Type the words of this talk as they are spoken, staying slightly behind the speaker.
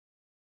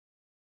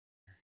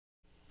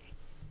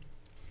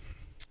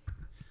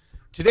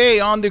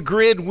Today on the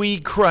grid, we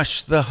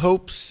crush the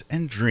hopes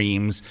and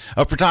dreams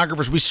of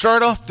photographers. We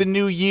start off the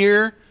new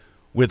year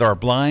with our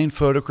blind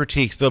photo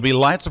critiques. There'll be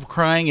lots of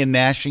crying and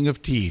gnashing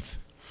of teeth.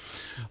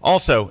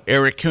 Also,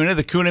 Erik Kuna,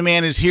 the Kuna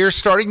Man, is here,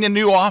 starting the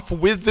new off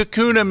with the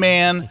Kuna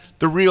Man,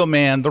 the real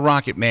man, the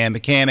rocket man, the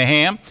can of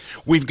ham.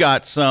 We've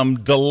got some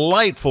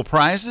delightful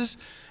prizes,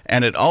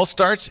 and it all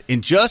starts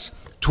in just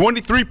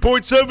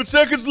 23.7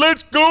 seconds.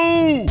 Let's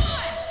go!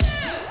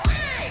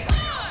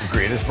 The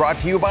Grid is brought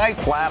to you by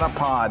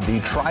Platypod, the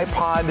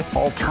tripod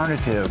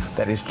alternative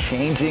that is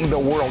changing the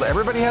world.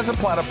 Everybody has a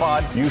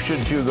Platypod. You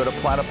should too. Go to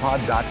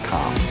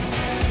platypod.com.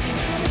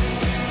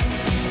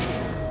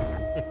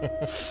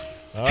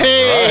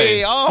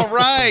 Hey, all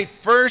right.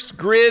 First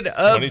grid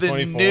of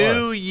the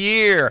new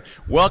year.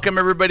 Welcome,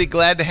 everybody.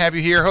 Glad to have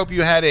you here. Hope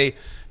you had a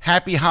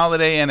happy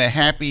holiday and a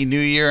happy new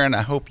year, and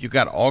I hope you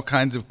got all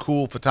kinds of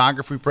cool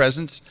photography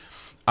presents.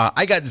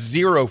 I got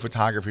 0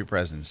 photography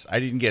presents. I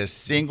didn't get a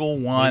single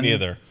one. Me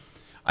neither.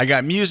 I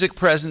got music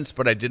presents,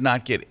 but I did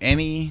not get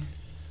any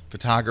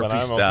photography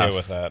stuff. But I'm okay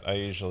with that. I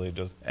usually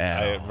just,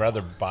 I'd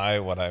rather buy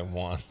what I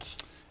want.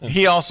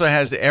 He also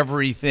has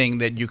everything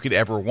that you could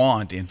ever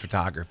want in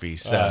photography.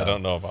 So I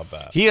don't know about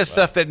that. He has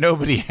stuff that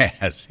nobody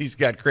has. He's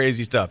got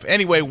crazy stuff.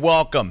 Anyway,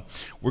 welcome.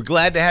 We're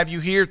glad to have you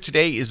here.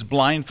 Today is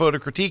Blind Photo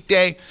Critique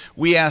Day.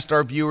 We asked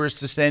our viewers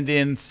to send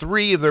in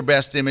 3 of their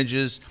best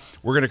images.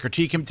 We're going to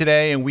critique them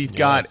today, and we've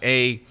got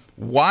a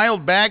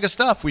wild bag of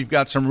stuff. We've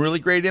got some really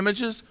great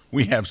images.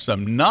 We have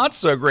some not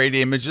so great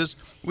images.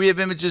 We have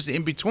images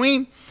in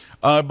between,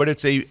 but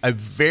it's a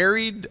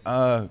varied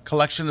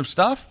collection of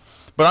stuff.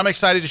 But I'm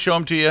excited to show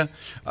them to you,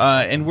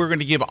 and we're going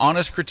to give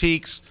honest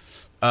critiques.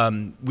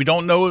 We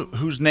don't know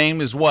whose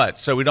name is what,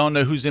 so we don't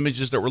know whose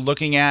images that we're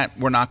looking at.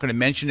 We're not going to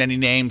mention any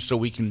names, so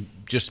we can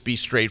just be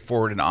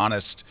straightforward and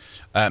honest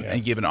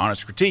and give an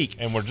honest critique.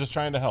 And we're just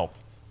trying to help.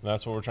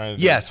 That's what we're trying to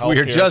do. Yes,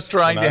 we're just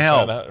trying to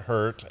help. Trying to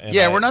hurt. And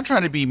we're not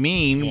trying to be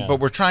mean,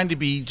 but we're trying to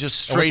be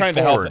just straightforward.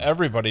 We're trying to help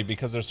everybody,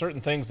 because there's certain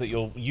things that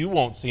you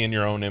won't see in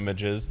your own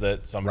images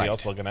that somebody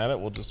else looking at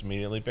it will just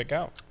immediately pick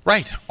out.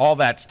 Right, all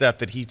that stuff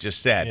that he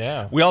just said.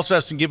 Yeah. We also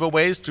have some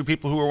giveaways to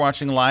people who are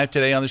watching live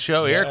today on the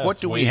show. Yes, Erik, what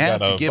do we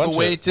have to give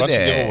away today? Bunch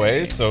of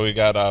giveaways. So we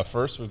got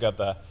first we've got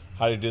the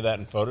How to Do That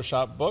in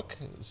Photoshop book.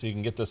 So you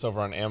can get this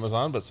over on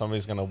Amazon, but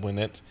somebody's going to win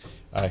it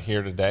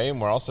here today.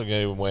 And we're also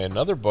going to give away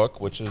another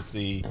book, which is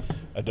the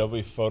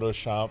Adobe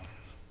Photoshop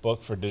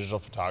book for digital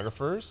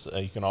photographers.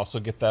 You can also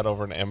get that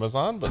over on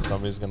Amazon, but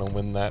somebody's going to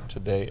win that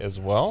today as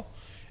well.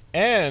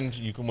 And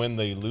you can win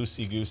the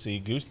Loosey Goosey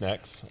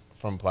goosenecks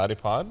from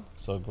Platypod.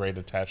 So great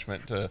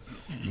attachment to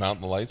mount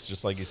the lights,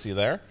 just like you see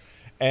there.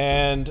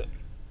 And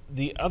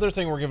the other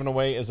thing we're giving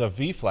away is a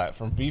V-Flat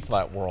from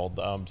V-Flat World.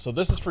 So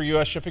this is for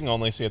U.S. shipping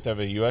only, so you have to have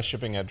a U.S.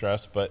 shipping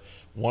address, but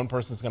one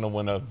person's going to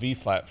win a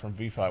V-Flat from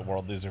V-Flat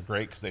World. These are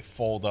great because they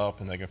fold up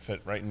and they can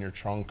fit right in your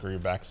trunk or your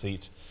back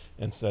seat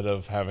instead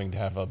of having to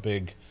have a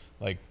big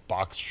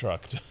box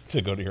truck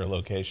to go to your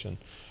location.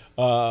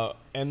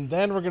 And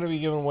then we're going to be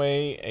giving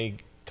away a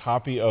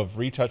copy of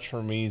Retouch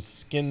for Me's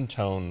Skin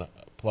Tone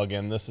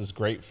plugin. This is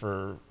great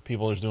for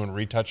people who's doing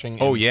retouching in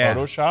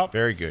Photoshop.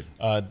 Very good.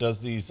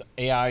 Does these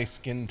AI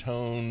skin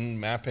tone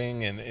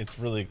mapping, and it's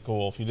really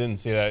cool. If you didn't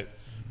see that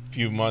a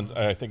few months,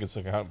 I think it's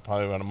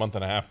probably about a month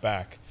and a half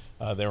back,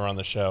 they were on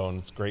the show, and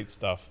it's great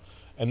stuff.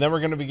 And then we're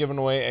going to be giving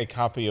away a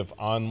copy of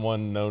On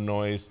One No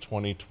Noise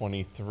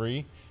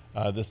 2023.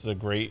 This is a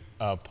great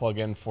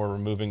plugin for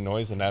removing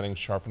noise and adding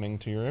sharpening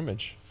to your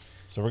image.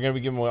 So we're going to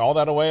be giving away all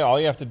that away. All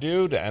you have to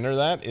do to enter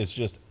that is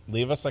just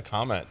leave us a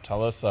comment.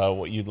 Tell us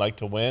what you'd like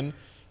to win.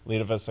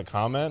 Leave us a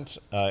comment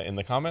in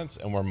the comments,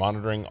 and we're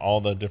monitoring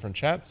all the different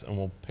chats, and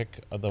we'll pick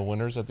the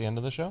winners at the end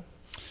of the show.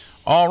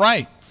 All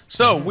right.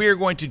 So we're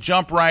going to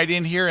jump right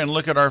in here and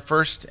look at our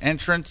first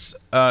entrance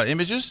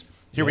images.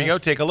 Here we go.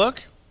 Take a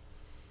look.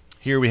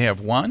 Here we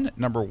have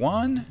number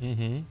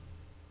 1,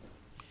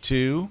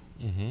 2,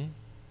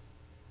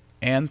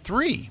 and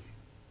 3.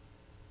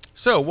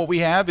 So what we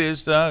have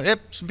is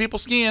some people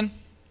skiing.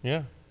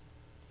 Yeah.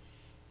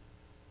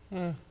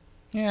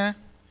 Yeah.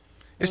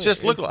 It's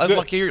just look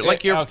like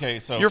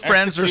your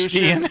friends are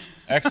skiing.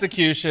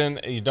 Execution.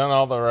 You've done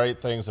all the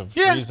right things of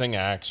freezing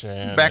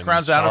action.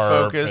 Background's out of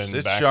focus.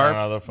 It's sharp.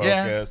 Out of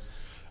focus.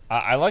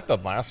 I like the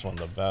last one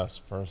the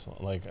best,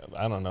 personally.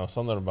 I don't know,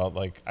 something about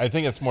I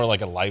think it's more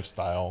like a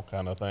lifestyle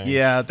kind of thing.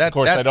 Yeah. Of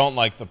course, I don't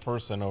like the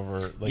person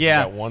over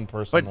that one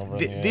person over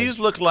the edge. These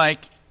look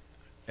like.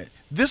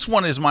 This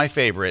one is my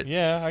favorite.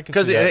 Yeah, I can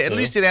see that because at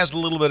least it has a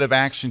little bit of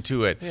action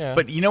to it. Yeah.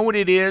 But you know what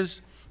it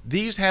is?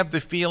 These have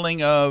the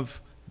feeling of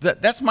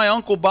that's my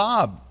Uncle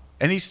Bob,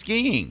 and he's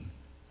skiing.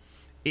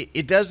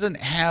 It doesn't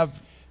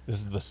have. This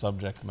is the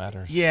subject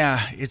matter.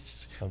 Yeah,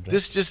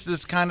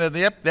 this kind of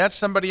that's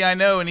somebody I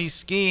know, and he's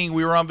skiing.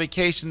 We were on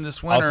vacation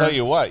this winter. I'll tell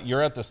you what,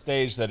 you're at the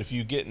stage that if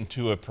you get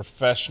into a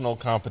professional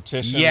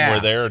competition where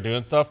they're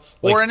doing stuff,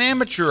 or an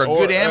amateur, a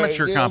good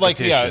amateur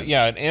competition,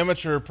 an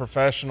amateur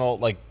professional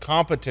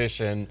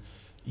competition,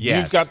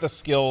 Yes. You've got the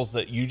skills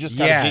that you just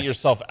got to get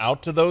yourself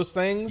out to those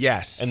things.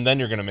 Yes. And then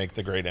you're going to make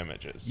the great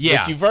images.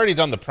 Yeah. Like, you've already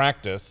done the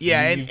practice.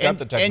 Yeah, You've got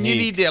the technique. and you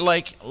need to,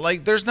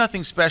 like, there's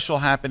nothing special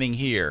happening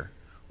here,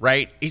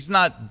 right? He's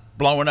not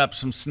blowing up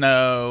some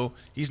snow.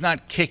 He's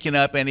not kicking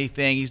up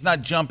anything. He's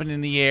not jumping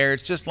in the air.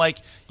 It's just like,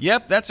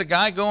 yep, that's a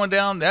guy going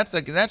down.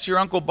 That's your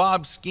Uncle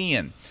Bob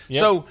skiing. Yep.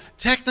 So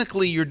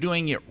technically you're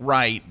doing it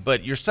right,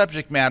 but your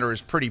subject matter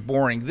is pretty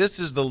boring. This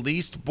is the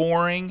least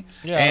boring.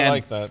 Yeah, and I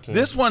like that too.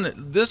 This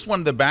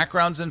one, the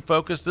background's in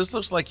focus. This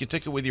looks like you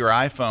took it with your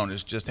iPhone.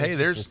 It's just, hey,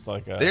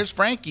 there's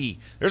Frankie.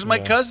 There's my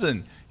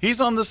cousin.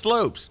 He's on the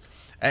slopes.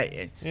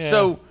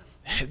 So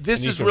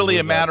this is really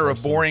a matter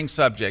of boring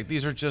subject.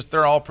 These are just,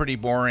 they're all pretty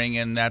boring,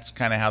 and that's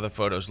kind of how the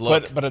photos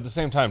look. But at the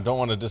same time, don't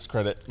want to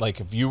discredit,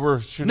 like, if you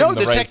were shooting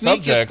the right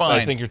subjects,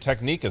 I think your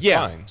technique is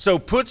fine. So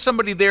put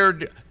somebody there,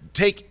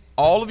 take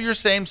all of your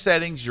same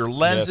settings, your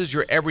lenses,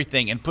 your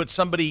everything, and put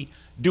somebody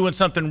doing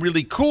something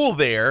really cool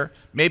there,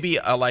 maybe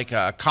like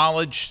a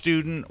college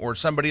student or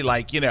somebody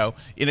like, in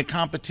a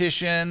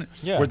competition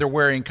where they're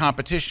wearing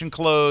competition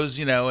clothes,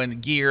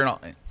 and gear and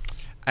all.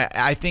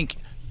 I think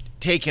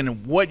taking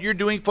what you're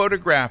doing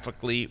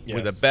photographically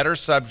with a better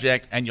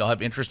subject, and you'll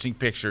have interesting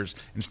pictures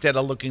instead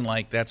of looking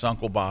like that's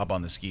Uncle Bob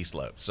on the ski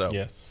slope. So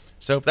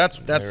so that's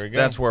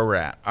where we're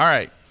at. All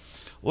right,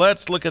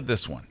 let's look at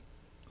this one.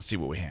 Let's see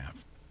what we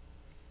have.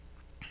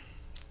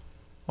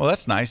 Well,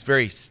 that's nice.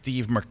 Very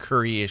Steve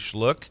McCurry-ish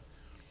look.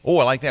 Oh,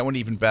 I like that one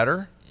even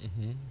better.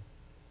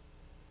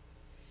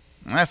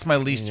 That's my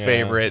least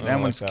favorite. That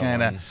one's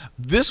kind of.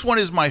 This one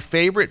is my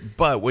favorite,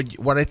 but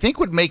what I think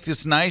would make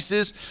this nice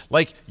is,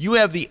 like, you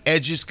have the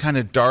edges kind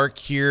of dark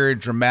here,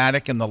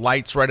 dramatic, and the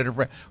lights right at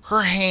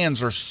her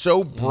hands are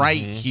so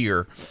bright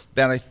here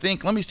that I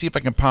think. Let me see if I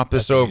can pop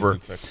this over.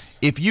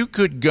 If you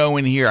could go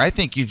in here, I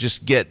think you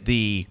just get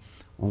the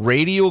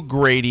radial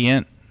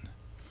gradient.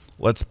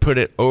 Let's put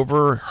it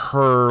over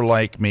her,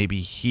 like maybe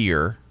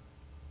here.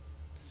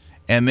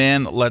 And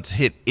then let's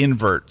hit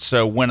invert.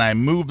 So when I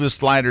move the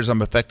sliders,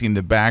 I'm affecting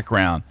the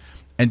background.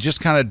 And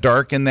just kind of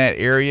darken that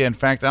area. In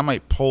fact, I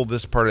might pull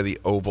this part of the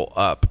oval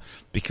up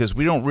because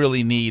we don't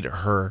really need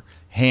her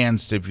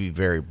hands to be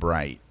very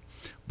bright.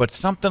 But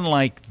something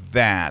like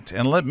that.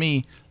 And let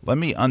me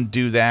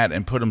undo that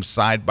and put them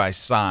side by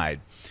side.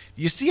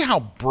 You see how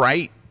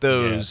bright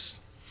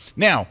those...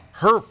 Now,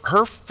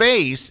 her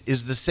face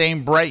is the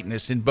same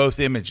brightness in both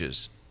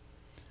images.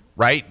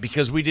 Right?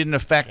 Because we didn't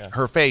affect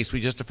her face. We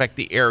just affect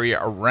the area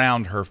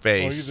around her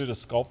face. Or you did a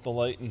sculpt the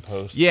light in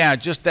post. Yeah,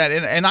 just that.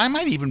 And I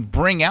might even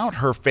bring out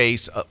her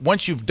face.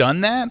 Once you've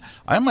done that,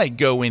 I might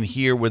go in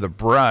here with a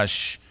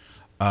brush.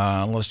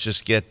 Let's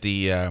just get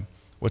the,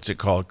 what's it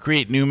called?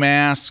 Create new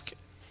mask.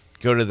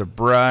 Go to the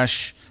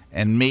brush.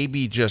 And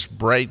maybe just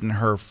brighten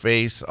her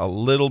face a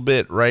little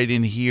bit right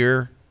in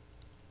here.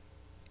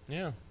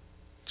 Yeah.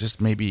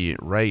 Just maybe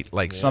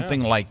like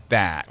something like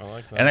that. I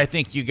like that. And I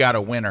think you got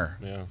a winner.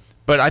 Yeah.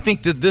 But I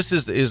think that this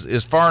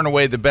is far and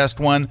away the best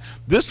one.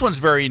 This one's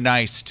very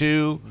nice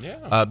too.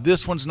 Yeah.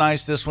 This one's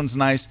nice. This one's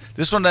nice.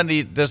 This one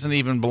doesn't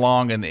even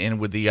belong in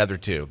with the other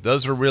two.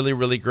 Those are really,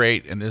 really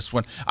great. And this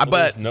one,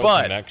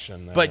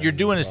 but you're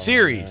doing a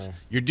series. Yeah.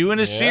 You're doing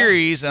a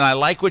series, and I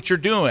like what you're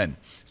doing.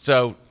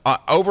 So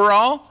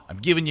overall, I'm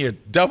giving you a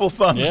double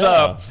thumbs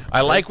up.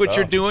 I like what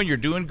you're doing. You're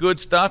doing good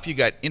stuff. You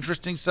got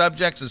interesting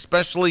subjects,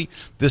 especially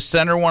the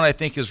center one. I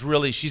think is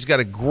really, she's got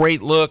a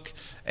great look,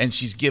 and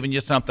she's giving you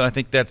something. I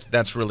think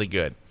that's really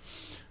good.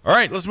 All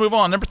right, let's move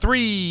on. Number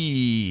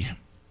 3.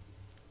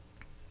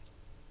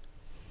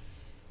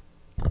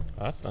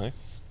 That's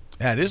nice.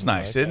 That is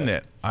nice, isn't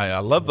it? I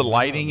love the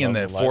lighting and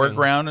the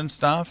foreground and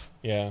stuff.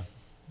 Yeah.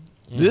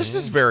 This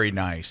is very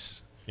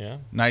nice. Yeah.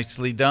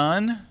 Nicely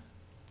done.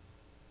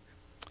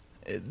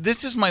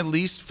 This is my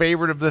least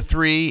favorite of the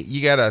 3.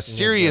 You got a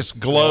serious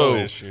glow.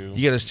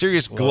 You got a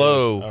serious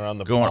glow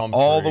going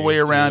all the way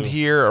around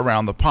here,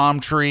 around the palm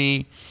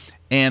tree.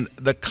 And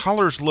the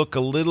colors look a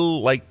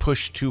little like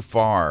pushed too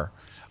far.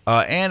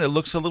 And it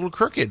looks a little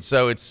crooked.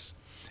 So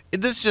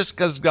this just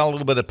got a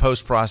little bit of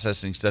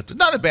post-processing stuff. It's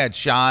not a bad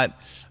shot,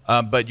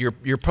 but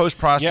your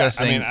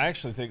post-processing... Yeah, I mean, I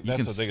actually think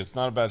that's the thing. It's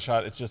not a bad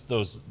shot. It's just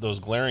those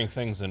glaring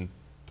things in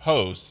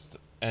post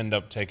end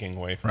up taking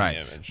away from the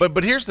image.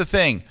 But here's the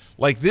thing.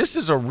 Like, this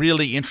is a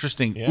really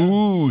interesting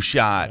ooh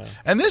shot. Yeah.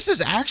 And this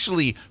is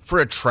actually, for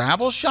a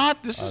travel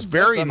shot, this is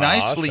very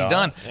nicely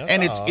done.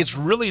 And it's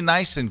really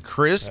nice and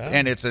crisp,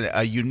 and it's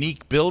a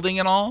unique building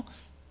and all.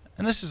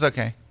 And this is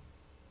okay.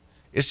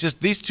 It's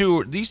just these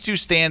two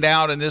stand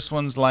out, and this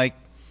one's like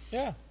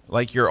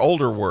your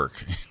older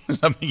work.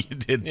 Something you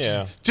did.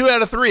 Yeah. 2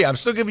 out of 3. I'm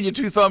still giving you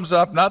 2 thumbs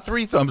up, not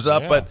 3 thumbs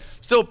up, but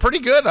still pretty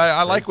good.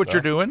 I like what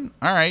you're doing.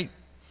 All right.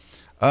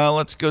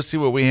 Let's go see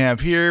what we have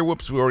here.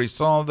 Whoops, we already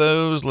saw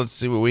those. Let's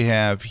see what we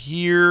have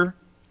here.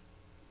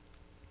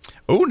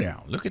 Oh,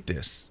 now, look at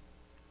this.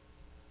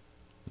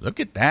 Look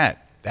at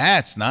that.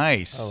 That's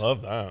nice. I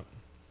love that.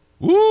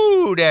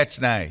 Woo, that's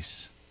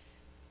nice.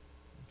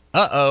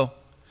 Uh-oh.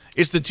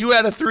 It's the 2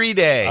 out of 3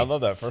 day. I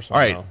love that first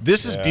one. All right,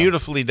 this is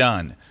beautifully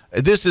done.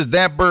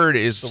 That bird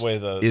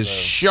is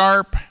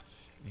sharp.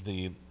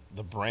 the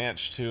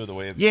branch too, the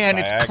way it's and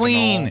it's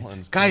clean. and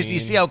it's Guys, do you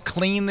see how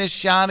clean this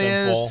shot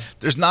Simple. is?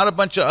 There's not a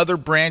bunch of other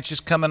branches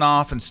coming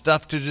off and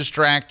stuff to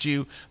distract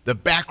you. The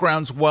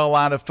background's well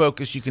out of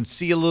focus. You can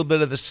see a little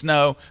bit of the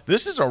snow.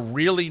 This is a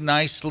really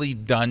nicely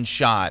done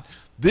shot.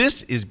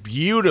 This is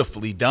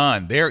beautifully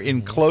done. They're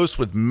in close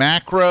with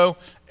macro.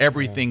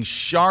 Everything's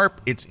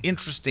sharp. It's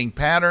interesting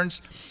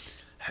patterns.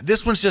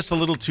 This one's just a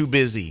little too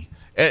busy.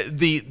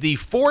 The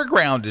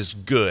foreground is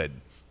good.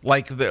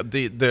 Like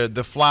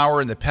the flower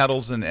and the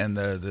petals and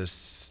the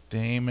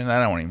stamen.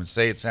 I don't even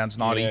say it. Sounds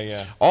naughty.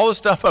 Yeah. All the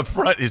stuff up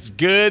front is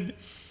good.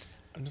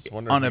 I'm just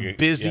wondering On a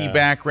busy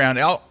background.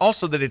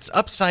 Also, that it's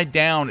upside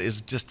down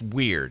is just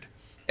weird.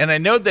 And I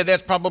know that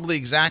that's probably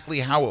exactly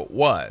how it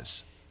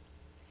was.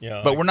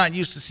 Yeah. But we're not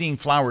used to seeing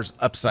flowers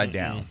upside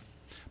down.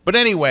 But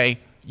anyway,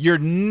 you're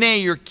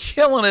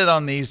killing it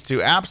on these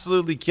two.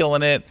 Absolutely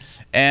killing it.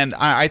 And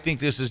I think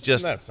this is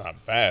just. That's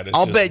not bad. It's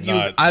I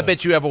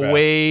bet you have a bad.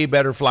 way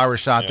better flower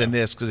shot than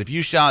this. Because if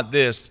you shot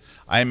this,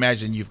 I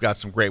imagine you've got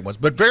some great ones.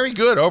 But very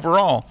good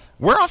overall.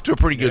 We're off to a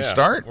pretty good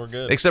start. We're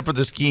good. Except for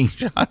the skiing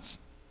shots.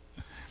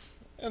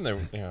 And they,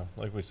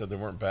 like we said, they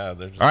weren't bad.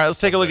 They're just All right, let's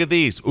take a look at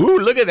these. Ooh,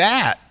 look at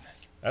that.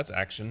 That's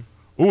action.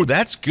 Ooh,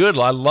 that's good.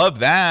 I love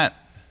that.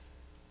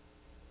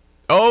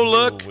 Oh,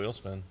 look. Ooh, wheel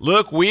spin.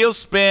 Look, wheel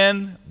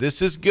spin.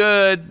 This is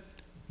good.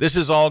 This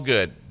is all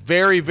good.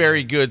 Very,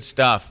 very good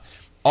stuff.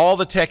 All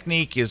the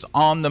technique is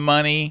on the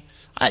money.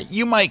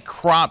 You might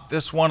crop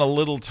this one a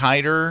little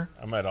tighter.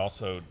 I might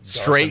also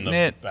straighten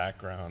it.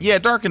 Background. Yeah,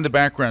 darken the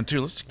background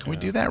too. Can we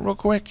do that real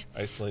quick?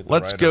 Isolate the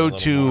Let's right go a little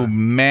to more.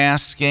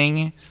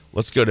 masking.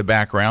 Let's go to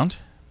background.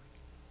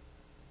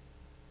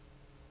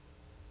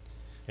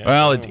 Yeah,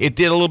 Well, it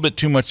did a little bit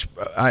too much.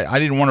 I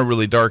didn't want to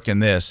really darken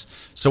this.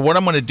 So what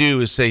I'm going to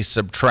do is say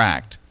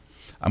subtract.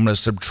 I'm going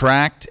to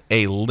subtract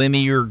a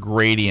linear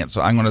gradient.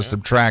 So I'm going to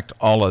subtract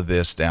all of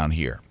this down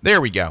here. There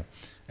we go.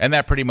 And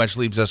that pretty much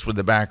leaves us with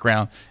the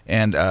background.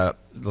 And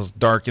let's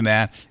darken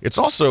that. It's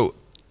also,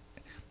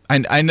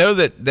 I know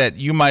that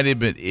you might have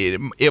been,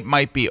 it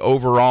might be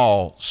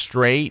overall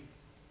straight,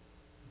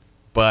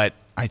 but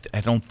I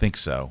don't think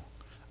so.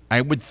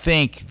 I would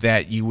think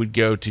that you would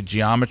go to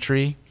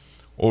geometry,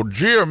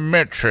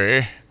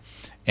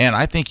 and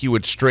I think you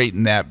would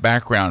straighten that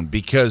background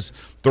because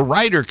the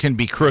rider can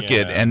be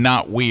crooked and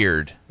not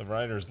weird. The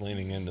rider's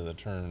leaning into the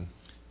turn.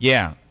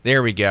 Yeah,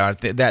 there we go.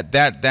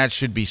 That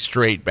should be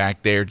straight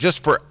back there,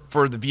 just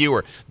for the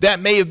viewer. That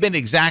may have been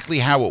exactly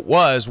how it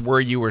was where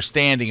you were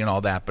standing and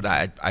all that, but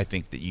I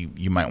think that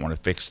you might want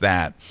to fix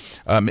that.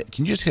 Can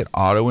you just hit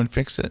auto and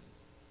fix it?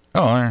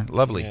 Oh,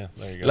 lovely. Yeah,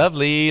 there you go.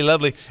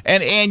 Lovely.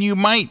 And you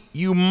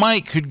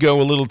might could go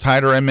a little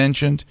tighter. I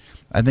mentioned.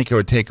 I think I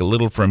would take a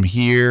little from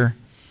here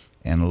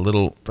and a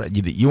little.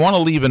 You want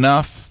to leave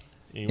enough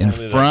in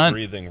front.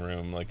 Breathing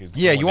room, like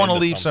you want to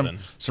leave some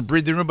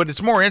breathing room, but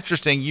it's more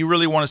interesting. You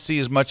really want to see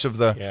as much of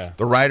the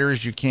rider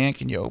as you can.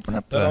 Can you open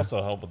up that?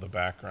 Also help with the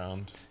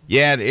background.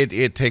 Yeah,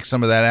 it takes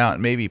some of that out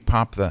and maybe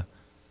pop the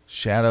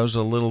shadows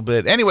a little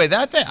bit. Anyway,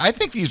 I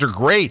think these are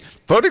great.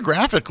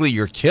 Photographically,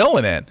 you're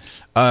killing it.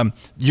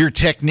 Your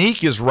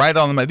technique is right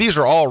on the. These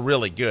are all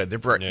really good.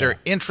 They're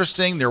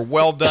interesting. They're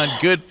well done.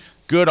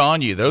 Good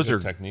on you. Those are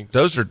techniques.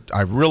 Those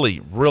are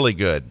really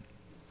good.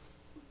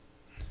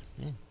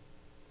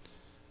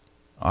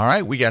 All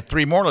right, we got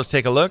 3 more. Let's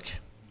take a look.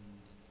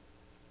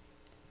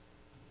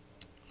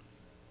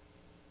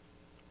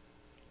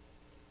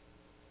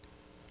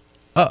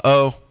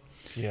 Uh-oh.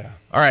 Yeah.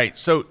 All right,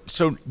 so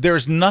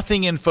there's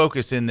nothing in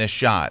focus in this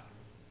shot.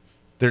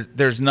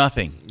 There's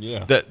nothing.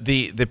 Yeah.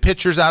 The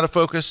pitcher's out of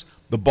focus,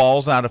 the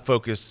ball's out of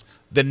focus,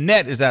 the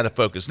net is out of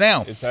focus.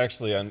 Now it's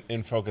actually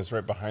in focus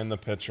right behind the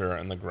pitcher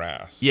and the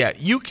grass. Yeah,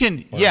 you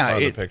can. Or in front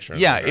of the picture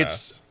and the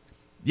grass.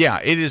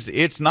 It is.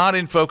 It's not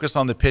in focus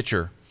on the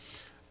pitcher,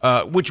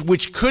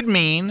 which could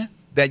mean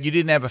that you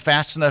didn't have a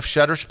fast enough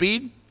shutter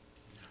speed,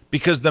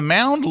 because the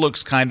mound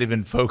looks kind of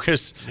in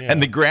focus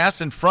and the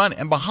grass in front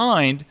and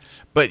behind,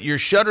 but your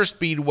shutter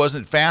speed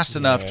wasn't fast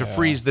enough to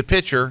freeze the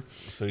pitcher.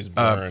 So he's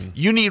blurring.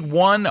 You need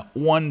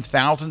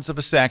 1/1000th of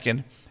a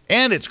second,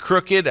 and it's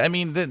crooked. I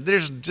mean,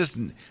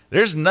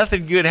 there's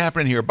nothing good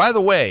happening here. By the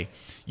way,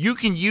 you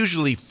can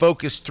usually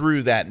focus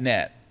through that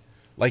net.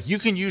 Like you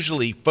can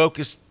usually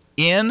focus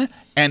in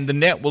and the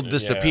net will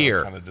disappear.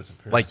 Yeah, kind of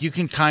disappear. Like you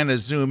can kind of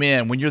zoom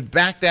in. When you're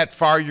back that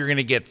far, you're going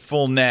to get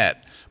full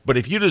net. But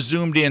if you just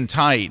zoomed in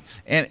tight,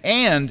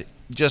 and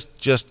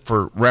just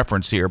for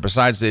reference here,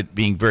 besides it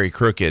being very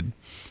crooked,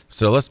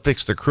 so let's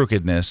fix the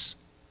crookedness.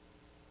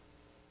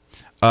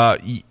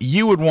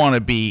 You would want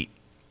to be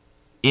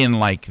in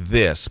like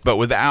this, but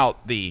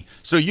without the.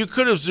 So you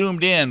could have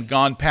zoomed in,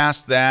 gone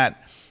past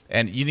that,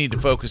 and you need to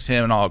focus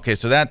him and all. Okay,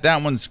 so that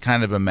one's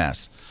kind of a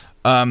mess.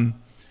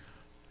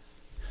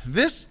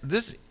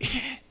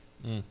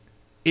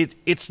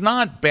 It's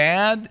not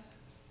bad.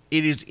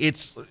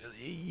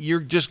 You're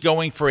just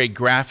going for a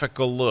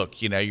graphical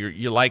look. You know,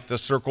 you like the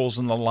circles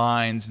and the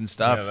lines and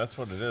stuff. Yeah, that's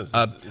what it is.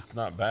 It's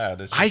not bad.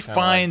 It's I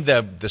find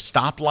the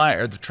stop light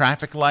or the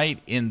traffic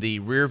light in the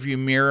rear view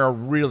mirror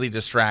really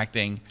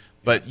distracting.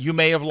 but you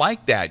may have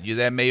liked that.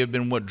 That may have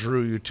been what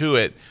drew you to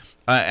it.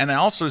 And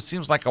also, it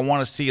seems like I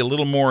want to see a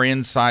little more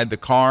inside the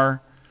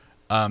car.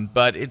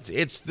 But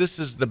this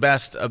is the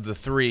best of the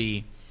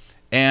three.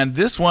 And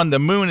this one, the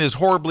moon is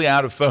horribly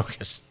out of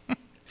focus.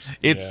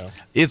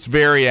 It's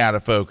very out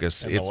of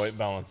focus. And the white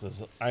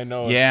balances. I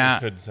know you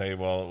could say,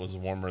 well, it was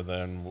warmer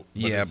then,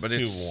 but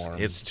it's too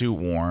warm. It's too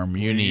warm.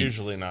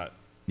 Usually not.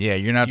 Yeah,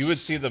 you're not. You would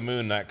see the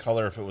moon that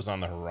color if it was on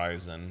the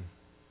horizon.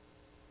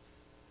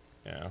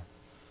 Yeah.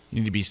 You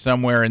need to be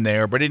somewhere in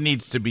there, but it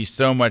needs to be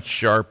so much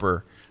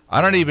sharper.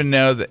 I don't even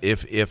know that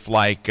if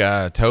like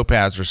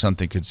Topaz or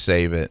something could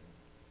save it.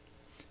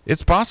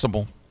 It's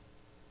possible.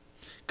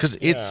 Because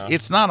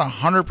it's not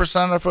 100%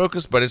 out of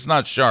focus, but it's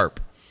not sharp.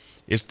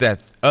 It's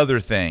that other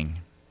thing.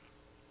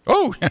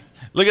 Oh,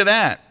 look at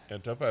that. Yeah,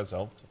 Topaz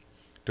helped.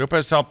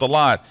 Topaz helped a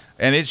lot.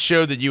 And it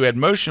showed that you had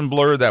motion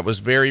blur that was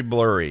very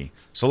blurry.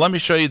 So let me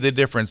show you the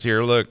difference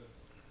here. Look.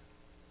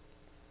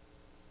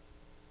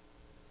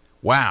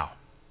 Wow.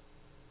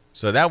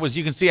 So that was,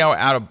 you can see how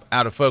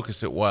out of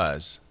focus it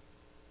was.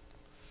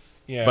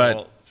 Yeah, but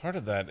well, part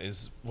of that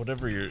is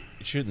whatever you're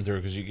shooting through,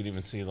 because you can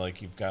even see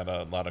like you've got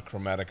a lot of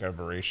chromatic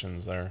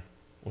aberrations there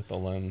with the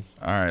lens.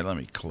 All right, let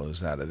me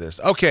close out of this.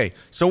 Okay,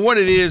 so what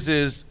it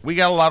is we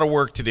got a lot of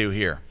work to do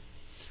here.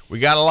 We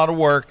got a lot of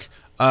work.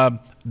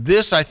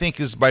 This, I think,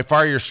 is by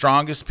far your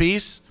strongest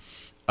piece.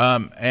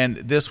 And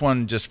this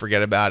one, just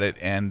forget about it.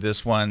 And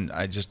this one,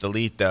 I just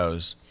delete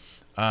those.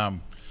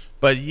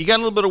 But you got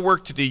a little bit of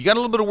work to do. You got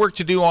a little bit of work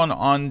to do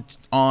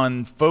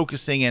on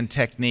focusing and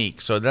technique.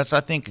 So that's,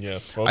 I think,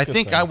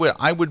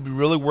 I would be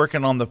really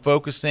working on the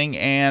focusing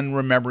and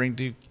remembering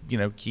to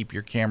keep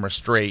your camera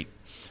straight.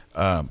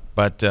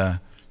 But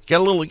got a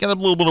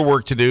little bit of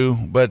work to do,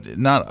 but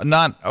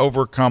not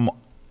overcome.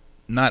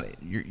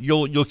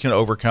 You can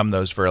overcome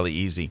those fairly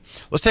easy.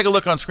 Let's take a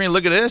look on screen.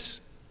 Look at this.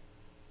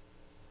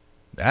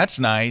 That's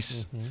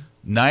nice. Mm-hmm.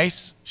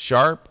 Nice,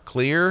 sharp,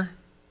 clear.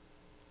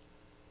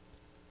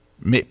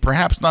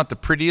 Perhaps not the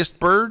prettiest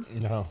bird.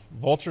 No,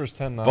 vultures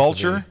tend not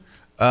to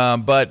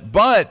be.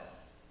 But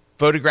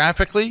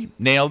photographically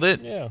nailed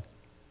it. Yeah.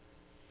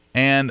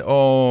 And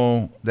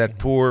that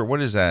poor,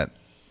 what is that?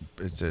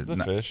 It's a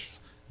fish.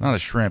 Not a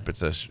shrimp.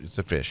 It's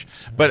a fish.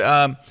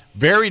 But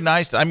very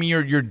nice. I mean,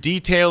 your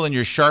detail and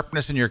your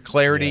sharpness and your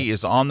clarity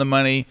is on the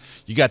money.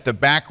 You got the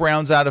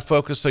backgrounds out of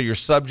focus, so your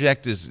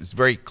subject is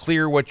very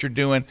clear what you're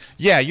doing.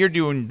 Yeah,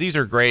 these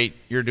are great.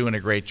 You're doing a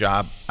great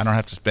job. I don't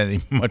have to spend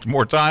any much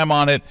more time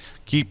on it.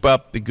 Keep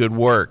up the good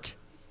work.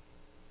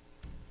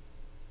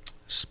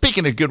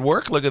 Speaking of good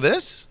work, look at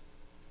this.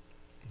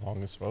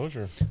 Long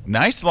exposure.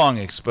 Nice long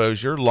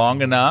exposure.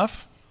 Long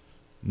enough.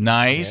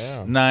 Nice.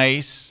 Yeah.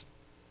 Nice.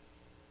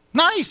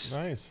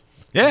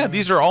 Yeah,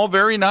 these are all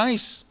very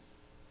nice.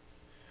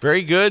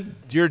 Very good.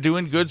 You're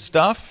doing good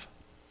stuff.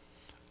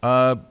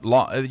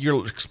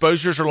 Your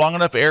exposures are long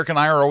enough. Erik and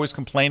I are always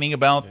complaining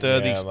about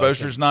the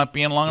exposures not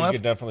being long enough. You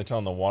could definitely tell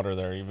in the water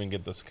there. You even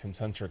get this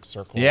concentric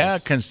circles. Yeah,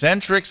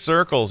 concentric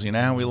circles. You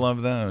know how we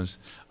love those.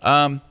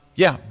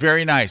 Yeah,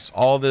 very nice.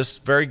 All this,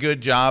 very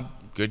good job.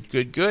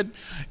 Good.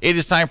 It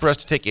is time for us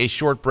to take a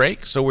short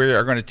break, so we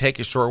are going to take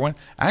a short one.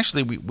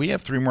 Actually, we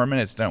have 3 more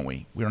minutes, don't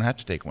we? We don't have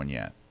to take one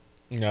yet.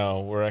 No,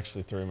 we're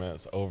actually 3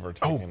 minutes over.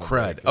 Oh,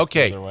 crud.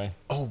 Okay.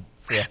 Oh,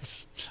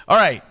 yes. All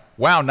right.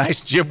 Wow,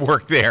 nice jib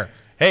work there.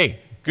 Hey,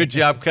 good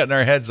job cutting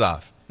our heads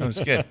off. That was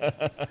good.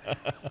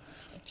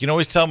 You can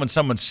always tell when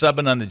someone's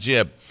subbing on the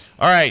jib.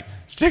 All right,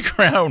 stick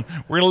around.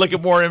 We're going to look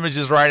at more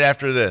images right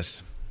after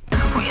this.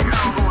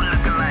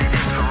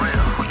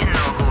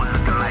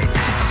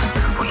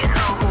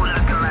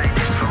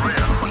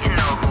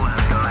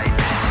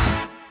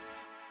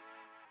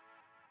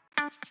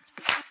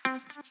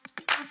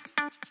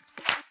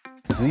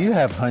 Do you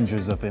have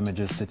hundreds of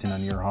images sitting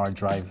on your hard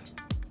drive?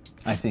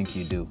 I think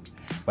you do.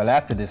 Well,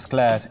 after this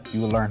class,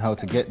 you will learn how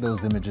to get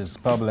those images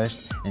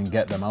published and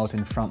get them out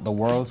in front of the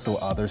world so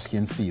others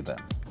can see them.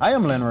 I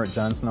am Leonard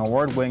Johnson,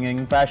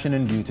 award-winning fashion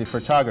and beauty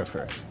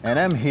photographer, and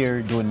I'm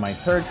here doing my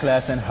 3rd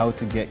class on how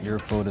to get your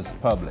photos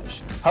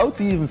published. How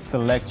to even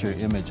select your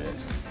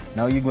images.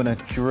 Now you're going to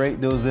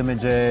curate those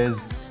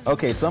images.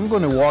 Okay, so I'm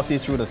going to walk you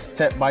through the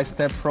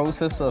step-by-step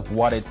process of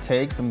what it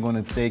takes. I'm going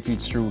to take you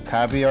through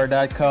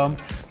caviar.com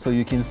so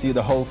you can see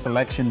the whole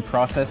selection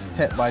process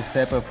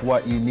step-by-step of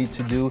what you need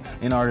to do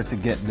in order to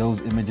get those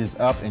images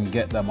up and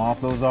get them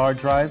off those hard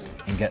drives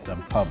and get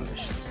them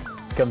published.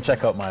 Come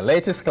check out my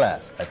latest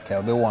class at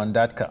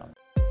kelby1.com.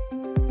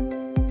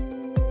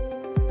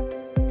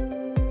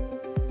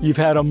 You've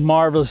had a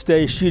marvelous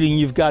day shooting.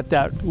 You've got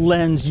that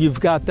lens, you've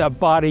got that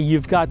body,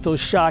 you've got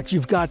those shots,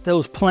 you've got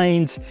those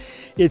planes.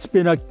 It's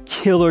been a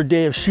killer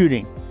day of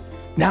shooting.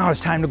 Now it's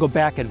time to go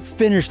back and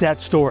finish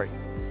that story.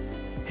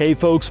 Hey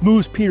folks,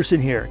 Moose Peterson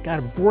here. Got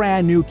a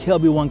brand new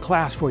Kelby One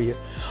class for you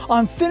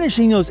on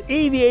finishing those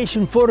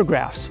aviation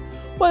photographs.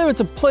 Whether it's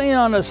a plane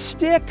on a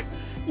stick,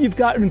 you've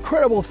got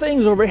incredible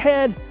things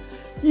overhead,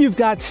 you've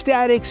got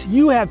statics,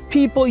 you have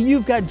people,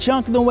 you've got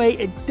junk in the way,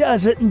 it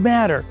doesn't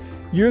matter.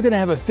 You're gonna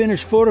have a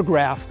finished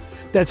photograph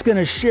that's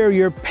gonna share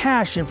your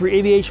passion for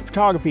aviation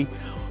photography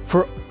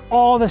for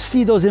all to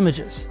see those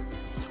images.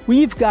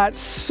 We've got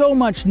so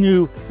much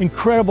new,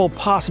 incredible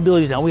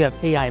possibilities now. We have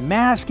AI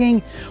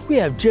masking, we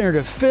have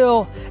generative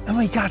fill, and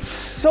we got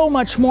so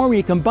much more when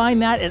you combine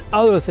that and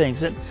other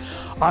things. And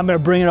I'm gonna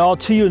bring it all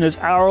to you in this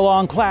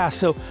hour-long class,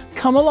 so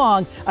come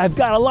along. I've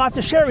got a lot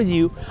to share with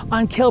you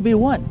on Kelby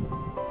One.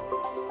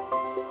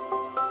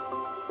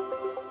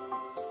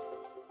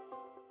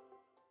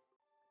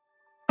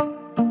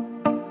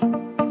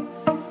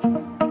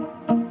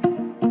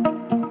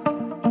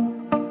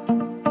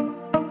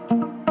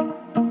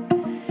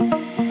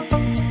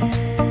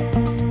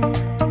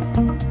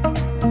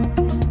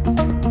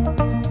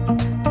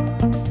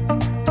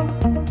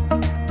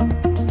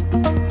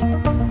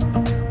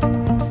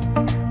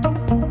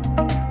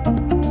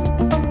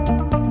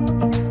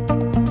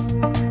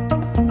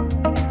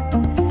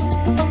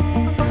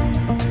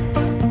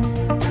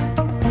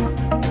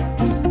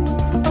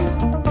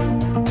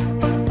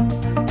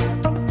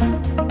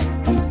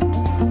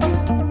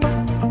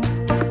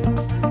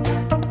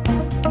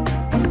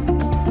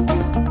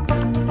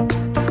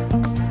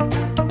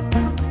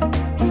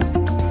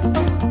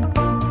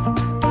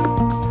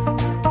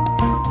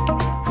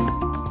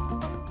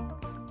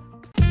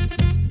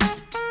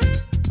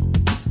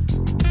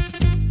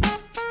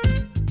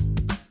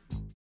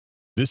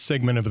 This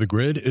segment of The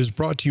Grid is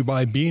brought to you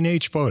by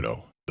B&H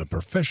Photo, the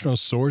professional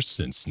source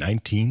since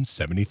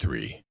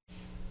 1973.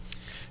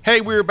 Hey,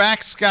 we're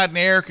back. Scott and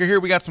Erik are here.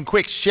 We got some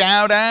quick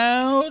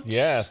shout-outs.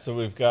 Yeah, so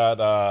we've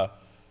got,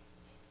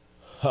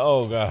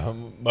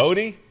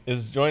 Modi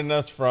is joining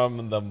us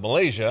from the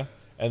Malaysia,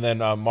 and then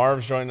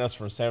Marv's joining us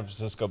from San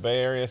Francisco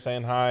Bay Area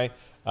saying hi.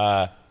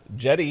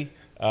 Jetty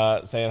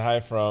saying hi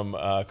from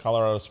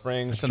Colorado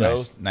Springs.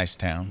 It's a nice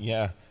town.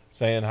 Yeah,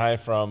 saying hi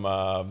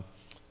from...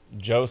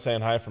 Joe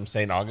saying hi from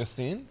St.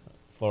 Augustine,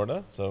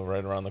 Florida, so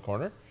right around the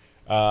corner.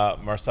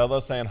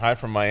 Marcella saying hi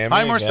from Miami.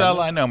 Hi,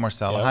 Marcella. Again. I know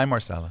Marcella. Yep. Hi,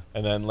 Marcella.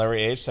 And then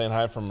Larry H. saying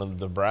hi from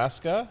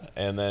Nebraska.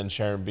 And then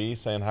Sharon B.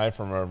 saying hi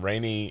from a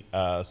rainy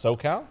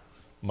SoCal.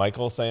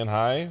 Michael saying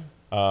hi.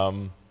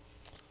 And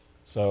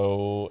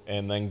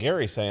then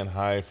Gary saying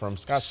hi from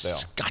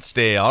Scottsdale.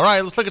 Scottsdale. All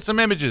right, let's look at some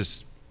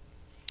images.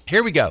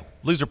 Here we go.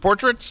 Loser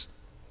portraits.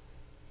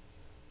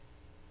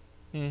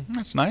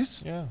 That's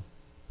nice. Yeah.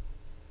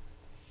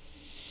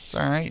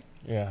 All right.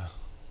 Yeah.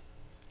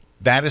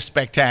 That is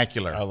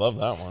spectacular. I love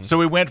that one. So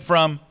we went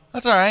from,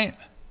 that's all right.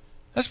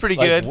 That's pretty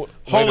good.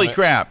 Holy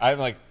crap. I'm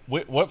like,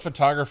 what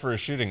photographer is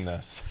shooting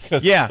this?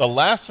 Because yeah. The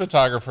last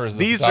photographer is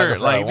the these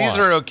photographer are these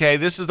are okay.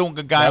 This is the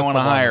guy I want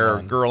to hire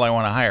or girl I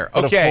want to hire.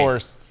 But okay. Of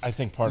course, I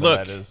think part of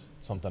that is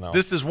something else.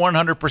 This is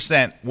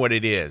 100% what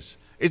it is.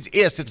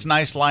 It's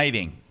nice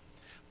lighting.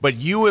 But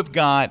you have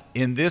got,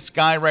 in this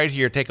guy right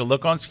here, take a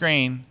look on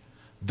screen,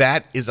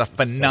 that is a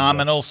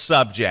phenomenal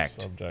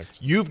subject.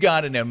 You've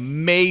got an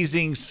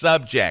amazing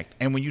subject.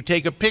 And when you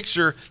take a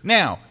picture,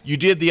 now, you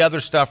did the other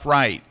stuff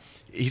right.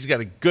 He's got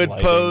a good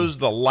pose.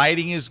 The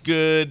lighting is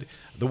good.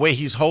 The way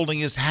he's holding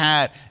his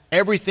hat.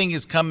 Everything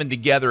is coming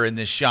together in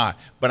this shot.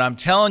 But I'm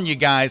telling you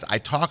guys, I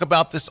talk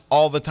about this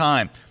all the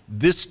time.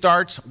 This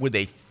starts with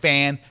a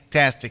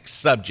fantastic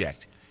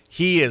subject.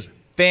 He is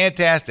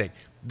fantastic.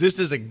 This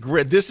is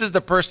the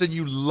person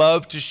you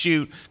love to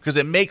shoot because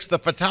it makes the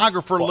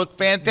photographer look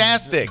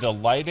fantastic. The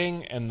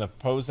lighting and the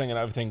posing and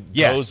everything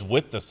goes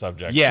with the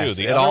subject too.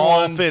 The it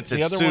all fits.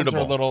 It's suitable. Ones are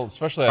a little,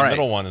 especially that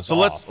middle one is so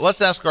off.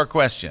 Let's ask our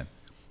question.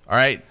 All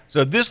right.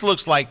 So this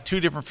looks like two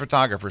different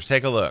photographers.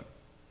 Take a look.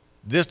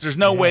 There's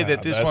no way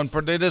that this one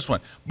did this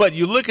one. But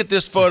you look at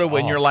this photo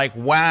and you're like,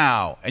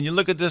 wow. And you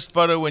look at this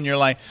photo and you're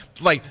like,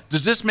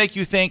 does this make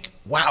you think,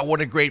 wow,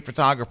 what a great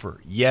photographer?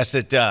 Yes,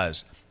 it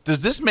does.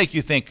 Does this make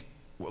you think?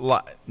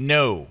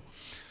 No.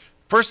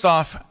 First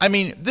off, I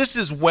mean, this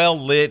is well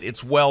lit,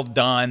 it's well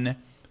done,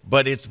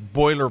 but it's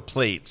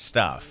boilerplate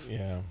stuff.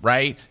 Yeah.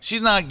 Right?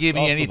 She's not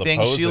giving anything.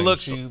 She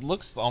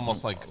looks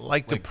almost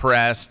like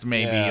depressed,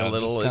 maybe a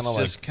little. It's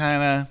just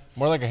kind of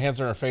more like her hands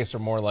on her face, or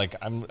more like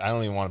I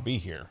don't even want to be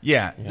here.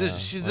 Yeah.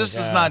 This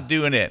is not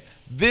doing it.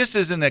 This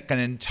is in an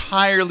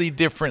entirely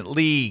different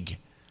league.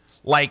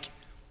 Like,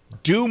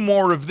 do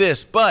more of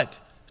this, but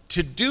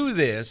to do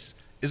this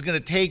is going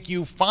to take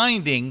you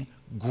finding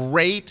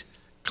great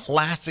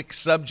classic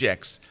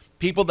subjects,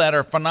 people that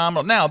are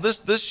phenomenal. Now,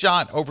 this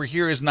shot over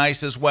here is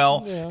nice as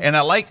well, and I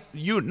like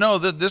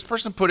that this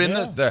person put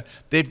in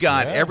they've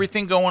got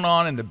everything going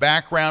on in the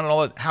background and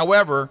all that.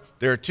 However,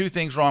 there are two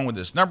things wrong with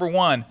this. Number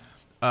one,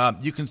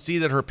 you can see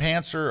that her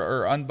pants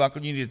are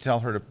unbuckled. You need to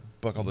tell her to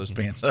buckle those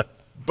pants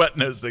up,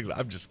 button those things.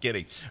 I'm just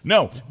kidding.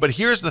 No, but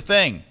here's the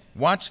thing.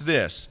 Watch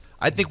this.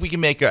 I think we can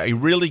make a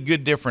really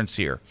good difference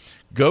here.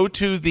 Go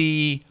to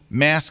the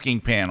masking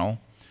panel.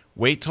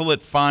 Wait till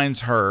it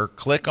finds her,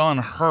 click on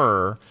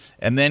her,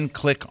 and then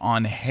click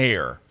on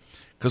hair.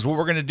 Because what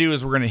we're going to do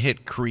is we're going to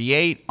hit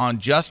create on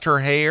just her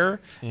hair,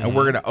 and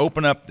we're going to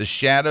open up the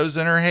shadows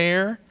in her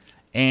hair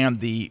and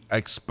the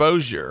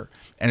exposure.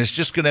 And it's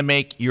just going to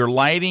make your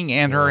lighting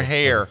and her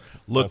hair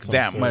look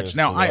that much.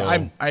 Now,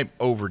 I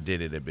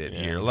overdid it a bit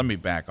here. Let me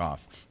back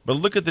off. But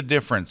look at the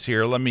difference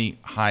here. Let me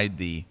hide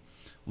the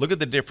Look at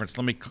the difference.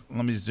 Let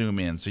me zoom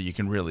in so you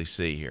can really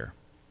see here.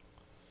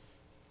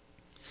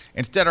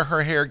 Instead of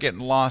her hair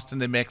getting lost in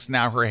the mix,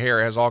 now her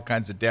hair has all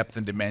kinds of depth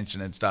and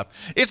dimension and stuff.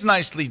 It's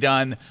nicely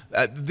done.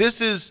 This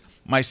is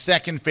my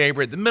second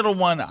favorite. The middle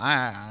one,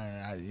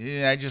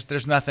 I just,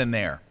 there's nothing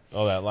there.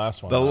 Oh, that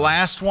last one. The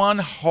last one,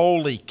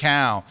 holy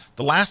cow.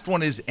 The last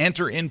one is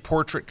enter in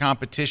portrait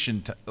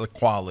competition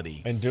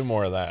quality. And do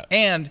more of that.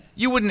 And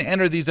you wouldn't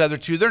enter these other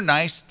two. They're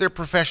nice. They're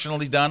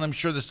professionally done. I'm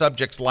sure the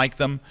subjects like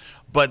them.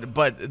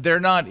 But they're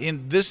not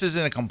in, this is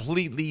in a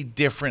completely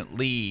different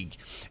league.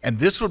 And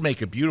this would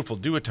make a beautiful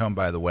duotone,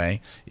 by the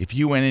way, if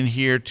you went in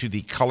here to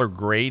the color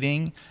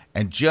grading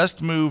and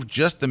just moved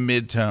just the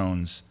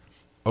midtones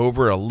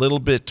over a little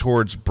bit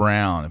towards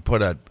brown and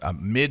put a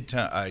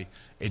midtone,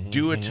 a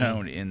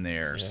duotone in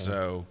there. Yeah.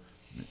 So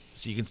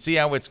you can see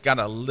how it's got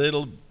a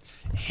little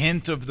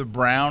hint of the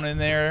brown in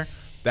there.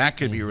 That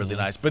could be really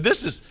nice. But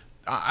this is,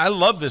 I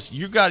love this.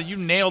 You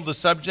nailed the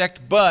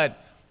subject, but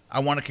I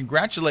want to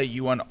congratulate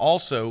you on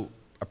also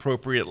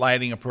appropriate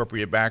lighting,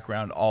 appropriate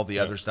background, all the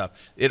other stuff.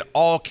 It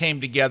all came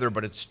together,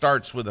 but it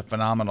starts with a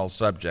phenomenal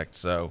subject.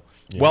 So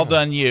well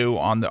done you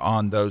on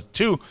those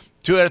two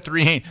out of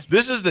three.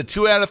 This is the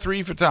 2 out of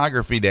 3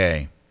 photography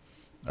day.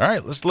 All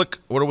right, let's look.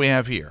 What do we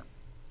have here?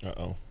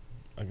 Uh-oh.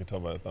 I can tell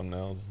by the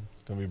thumbnails.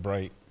 It's going to be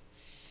bright.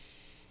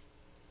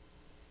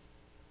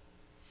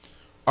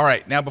 All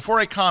right, now before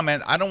I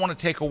comment, I don't want to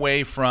take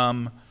away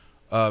from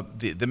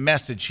the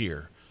message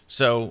here.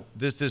 So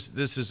this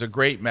is a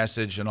great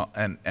message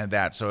and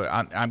that. So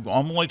I'm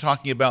only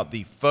talking about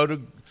the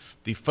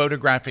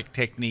photographic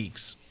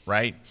techniques,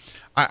 right?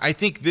 I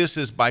think this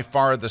is by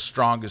far the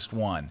strongest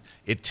one.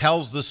 It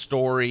tells the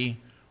story,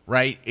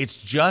 right? It's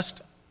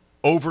just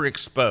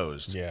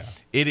overexposed. Yeah.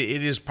 It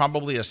is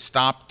probably a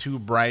stop too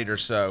bright or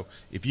so.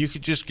 If you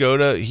could just go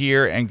to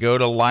here and go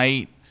to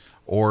light,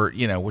 or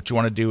what you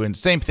want to do, and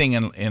same thing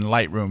in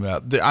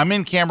Lightroom. I'm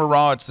in Camera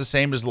Raw. It's the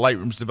same as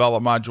Lightroom's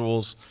developed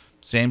modules.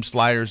 Same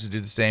sliders to do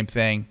the same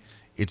thing.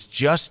 It's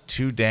just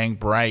too dang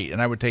bright,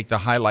 and I would take the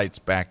highlights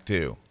back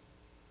too.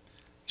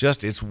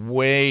 It's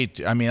way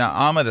too, I mean,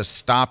 I'm at a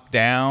stop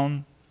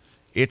down.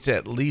 It's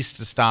at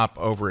least a stop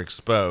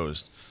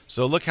overexposed.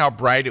 So look how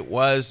bright it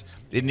was.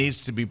 It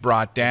needs to be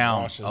brought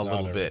down a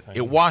little bit.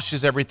 It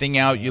washes everything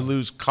out. You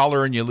lose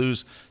color and you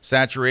lose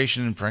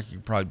saturation. In fact, you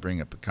could probably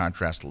bring up the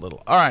contrast a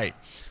little. All right,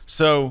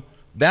 so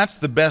that's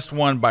the best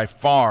one by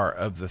far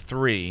of the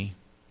three.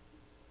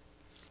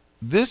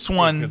 This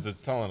one, because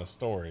it's telling a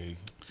story.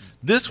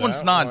 This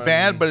one's not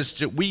bad, but it's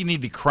just, we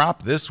need to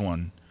crop this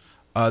one.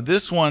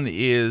 This one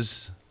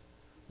is,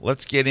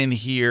 let's get in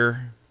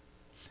here,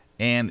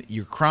 and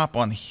your crop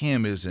on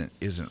him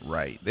isn't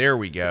right. There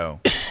we go.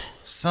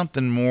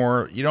 Something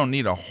more. You don't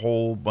need a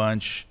whole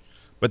bunch,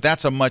 but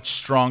that's a much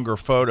stronger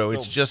photo.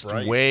 It's just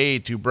bright. Way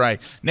too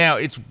bright. Now,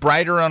 it's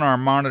brighter on our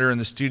monitor in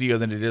the studio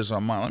than it is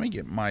on mine. Let me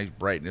get my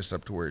brightness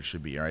up to where it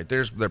should be. All right,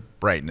 there's the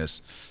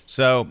brightness.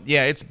 So,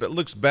 yeah, it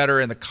looks better,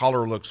 and the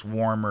color looks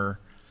warmer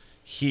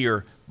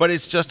here. But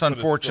it's just,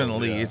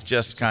 unfortunately, it's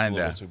just kind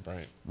of too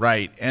bright.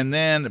 Right. And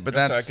then, but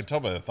that's, I can tell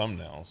by the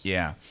thumbnails.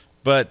 Yeah.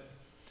 But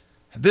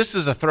this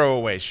is a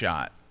throwaway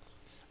shot.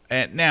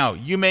 And now,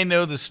 you may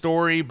know the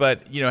story,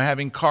 but,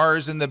 having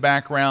cars in the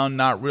background,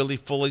 not really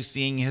fully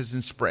seeing his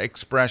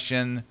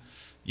expression,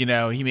 he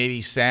may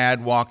be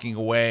sad walking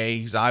away.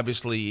 He's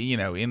obviously,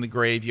 in the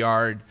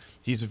graveyard.